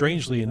Toronto.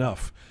 Strangely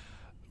enough,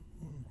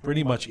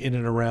 pretty much in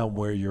and around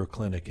where your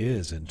clinic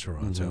is in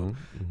Toronto.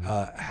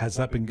 Has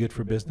that been good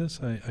for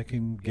business, I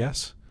can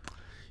guess?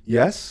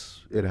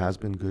 Yes, it has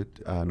been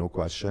good, no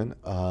question.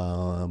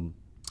 When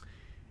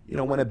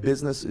a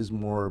business is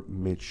more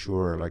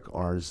mature like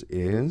ours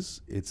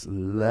is, it's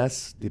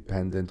less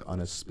dependent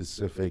on a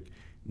specific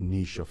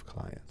niche of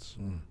clients.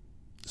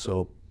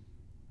 So,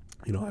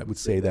 I would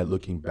say that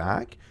looking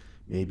back,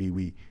 maybe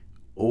we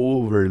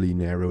overly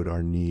narrowed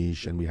our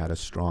niche and we had a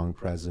strong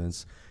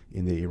presence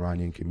in the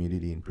Iranian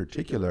community in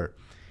particular.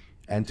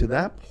 And to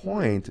that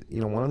point,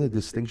 one of the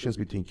distinctions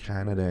between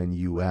Canada and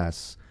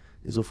US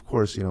is, of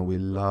course, we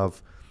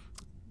love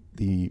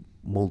the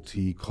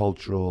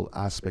multicultural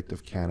aspect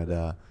of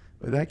Canada,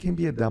 but that can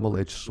be a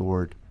double-edged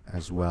sword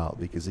as well,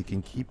 because it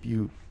can keep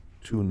you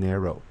too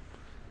narrow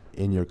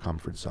in your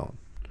comfort zone.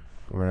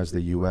 Whereas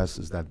the US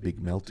is that big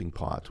melting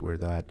pot where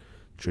that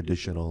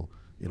traditional,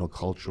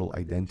 cultural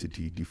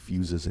identity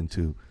diffuses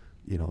into,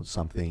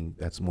 something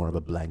that's more of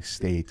a blank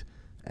state,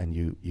 and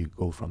you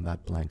go from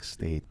that blank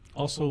state.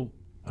 Also,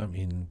 I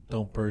mean,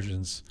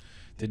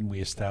 didn't we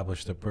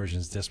establish that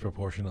Persians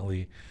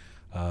disproportionately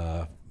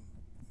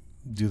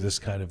do these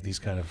kind of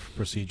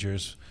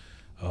procedures,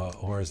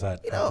 or is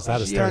that a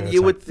stereotype?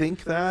 You would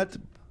think that,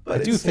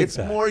 but it's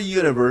that. more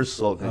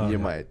universal than you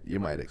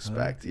might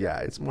expect. Yeah,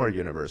 it's more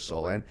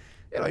universal. And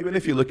even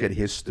if you look at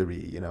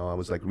history, I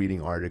was like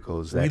reading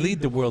articles that we lead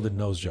the world in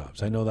nose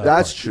jobs. I know that.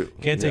 That's part. true.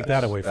 Can't take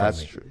that away from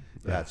me.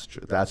 That's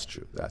true. That's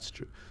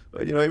true.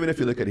 But even if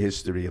you look at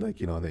history, like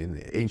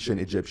the ancient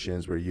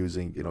Egyptians were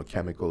using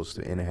chemicals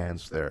to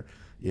enhance their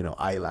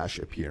eyelash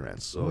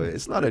appearance. So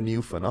it's not a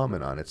new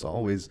phenomenon. It's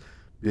always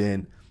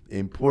been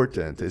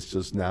important. It's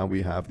just now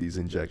we have these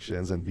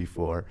injections, and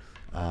before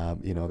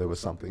there was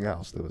something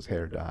else. There was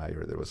hair dye,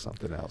 or there was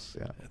something else.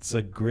 Yeah. It's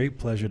a great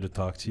pleasure to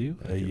talk to you.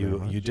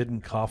 You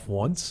didn't cough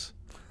once,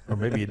 or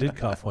maybe you did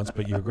cough once,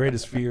 but your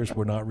greatest fears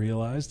were not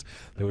realized.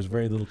 There was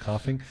very little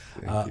coughing.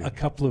 A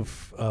couple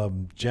of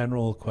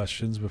general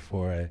questions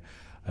before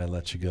I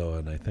let you go,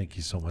 and I thank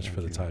you so much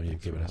for the time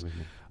you've given us.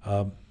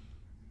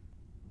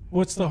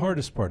 What's the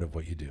hardest part of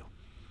what you do?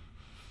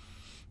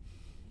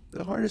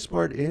 The hardest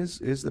part is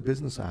the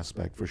business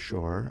aspect, for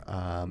sure.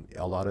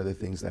 A lot of the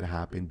things that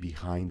happen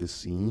behind the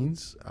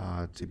scenes,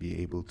 to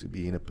be able to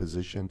be in a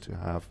position to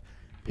have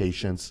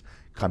patients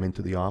come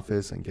into the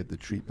office and get the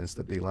treatments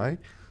that they like.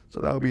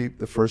 So that would be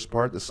the first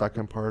part. The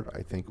second part,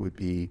 I think, would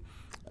be,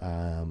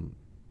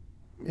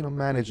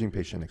 managing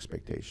patient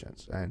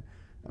expectations. And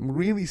I'm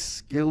really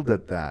skilled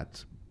at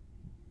that,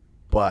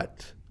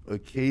 but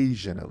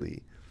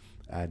occasionally,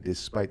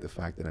 despite the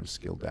fact that I'm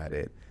skilled at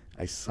it,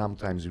 I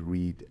sometimes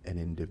read an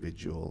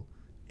individual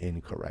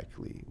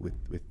incorrectly with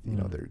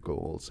their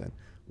goals and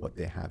what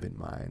they have in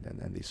mind, and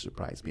then they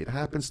surprise me. It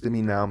happens to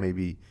me now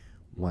maybe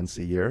once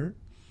a year,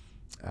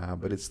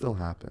 but it still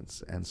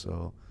happens. And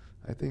so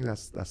I think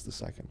that's the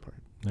second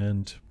part.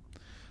 And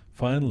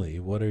finally,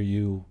 what are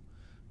you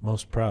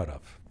most proud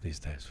of these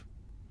days?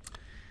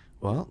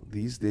 Well,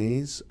 these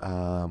days,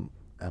 I'm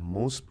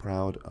most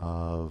proud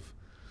of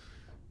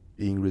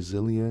being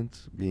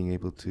resilient, being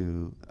able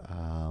to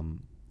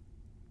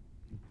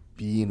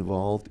be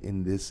involved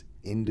in this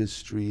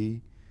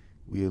industry.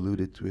 We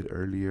alluded to it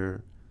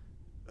earlier,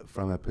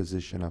 from a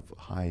position of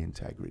high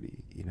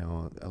integrity.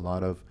 A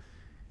lot of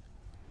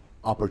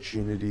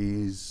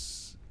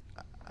opportunities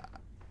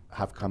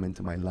have come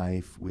into my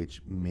life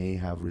which may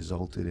have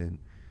resulted in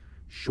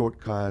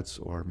shortcuts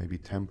or maybe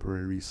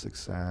temporary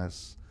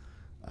success.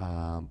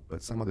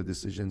 But some of the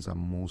decisions I'm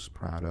most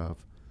proud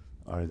of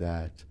are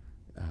that,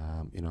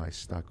 I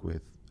stuck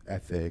with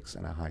ethics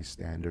and a high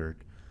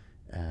standard,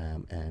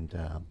 and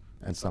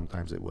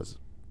sometimes it was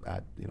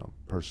at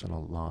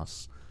personal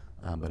loss,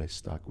 but I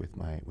stuck with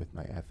my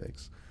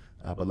ethics.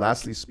 But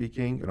lastly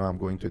speaking, I'm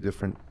going to a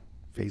different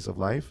phase of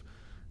life,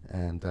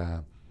 and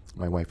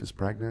my wife is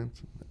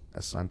pregnant,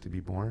 a son to be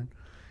born,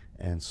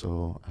 and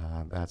so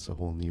that's a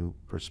whole new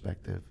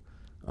perspective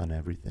on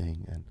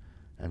everything. And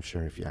I'm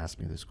sure if you ask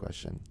me this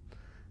question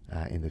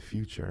in the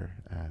future,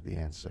 the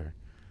answer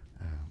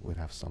would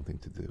have something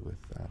to do with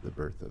the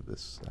birth of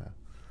this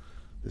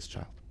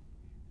child.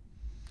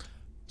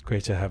 It's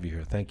great to have you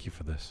here. Thank you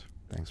for this.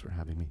 Thanks for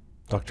having me.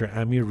 Dr.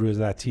 Amir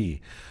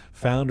Rouzati,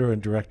 founder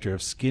and director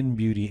of Skin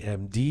Beauty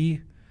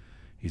MD.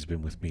 He's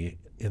been with me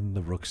in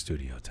the Roqe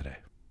studio today.